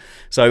broken.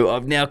 So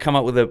I've now come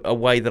up with a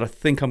way that I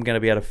think I'm going to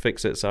be able to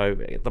fix it. So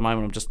at the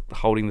moment, I'm just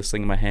holding this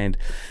thing in my hand.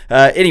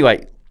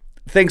 Anyway,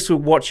 thanks for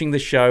watching the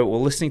show or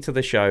listening to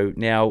the show.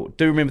 Now,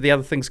 do remember the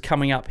other things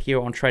coming up here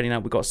on Trading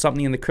Nut. We've got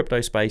something in the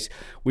crypto space.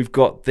 We've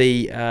got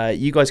the,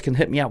 you guys can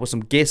hit me up with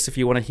some guests if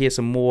you want to hear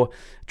some more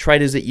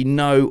traders that you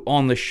know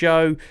on the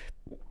show.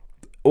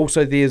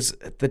 Also, there's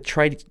the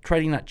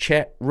Trading Nut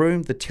chat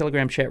room, the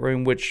Telegram chat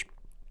room, which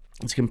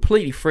is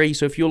completely free.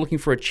 So if you're looking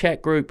for a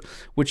chat group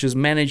which is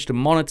managed and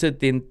monitored,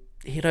 then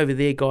head over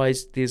there,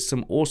 guys. There's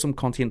some awesome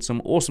content,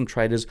 some awesome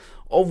traders,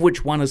 of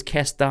which one is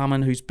Cass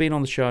Darman, who's been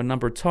on the show a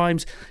number of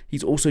times.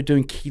 He's also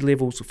doing key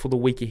levels for the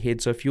week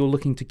ahead. So if you're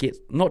looking to get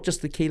not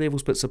just the key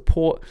levels, but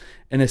support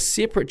in a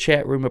separate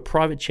chat room, a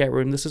private chat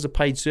room, this is a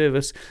paid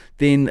service,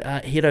 then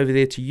head over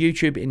there to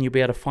YouTube and you'll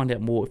be able to find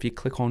out more if you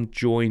click on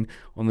join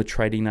on the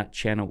Trading Nut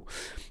channel.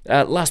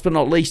 Last but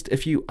not least,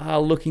 if you are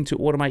looking to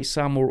automate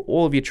some or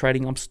all of your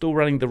trading, I'm still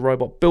running the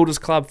Robot Builders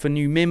Club for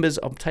new members.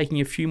 I'm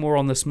taking a few more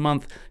on this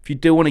month. If you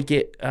do want to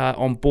get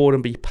on board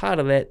and be part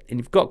of that, and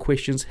you've got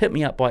questions, hit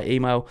me up by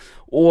email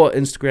or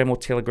Instagram or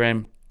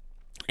Telegram.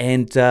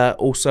 And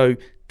also,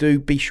 do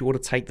be sure to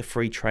take the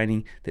free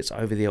training that's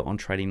over there on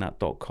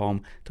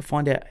tradingnut.com to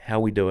find out how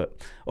we do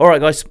it. All right,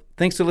 guys,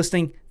 thanks for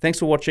listening, thanks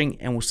for watching,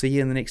 and we'll see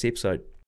you in the next episode.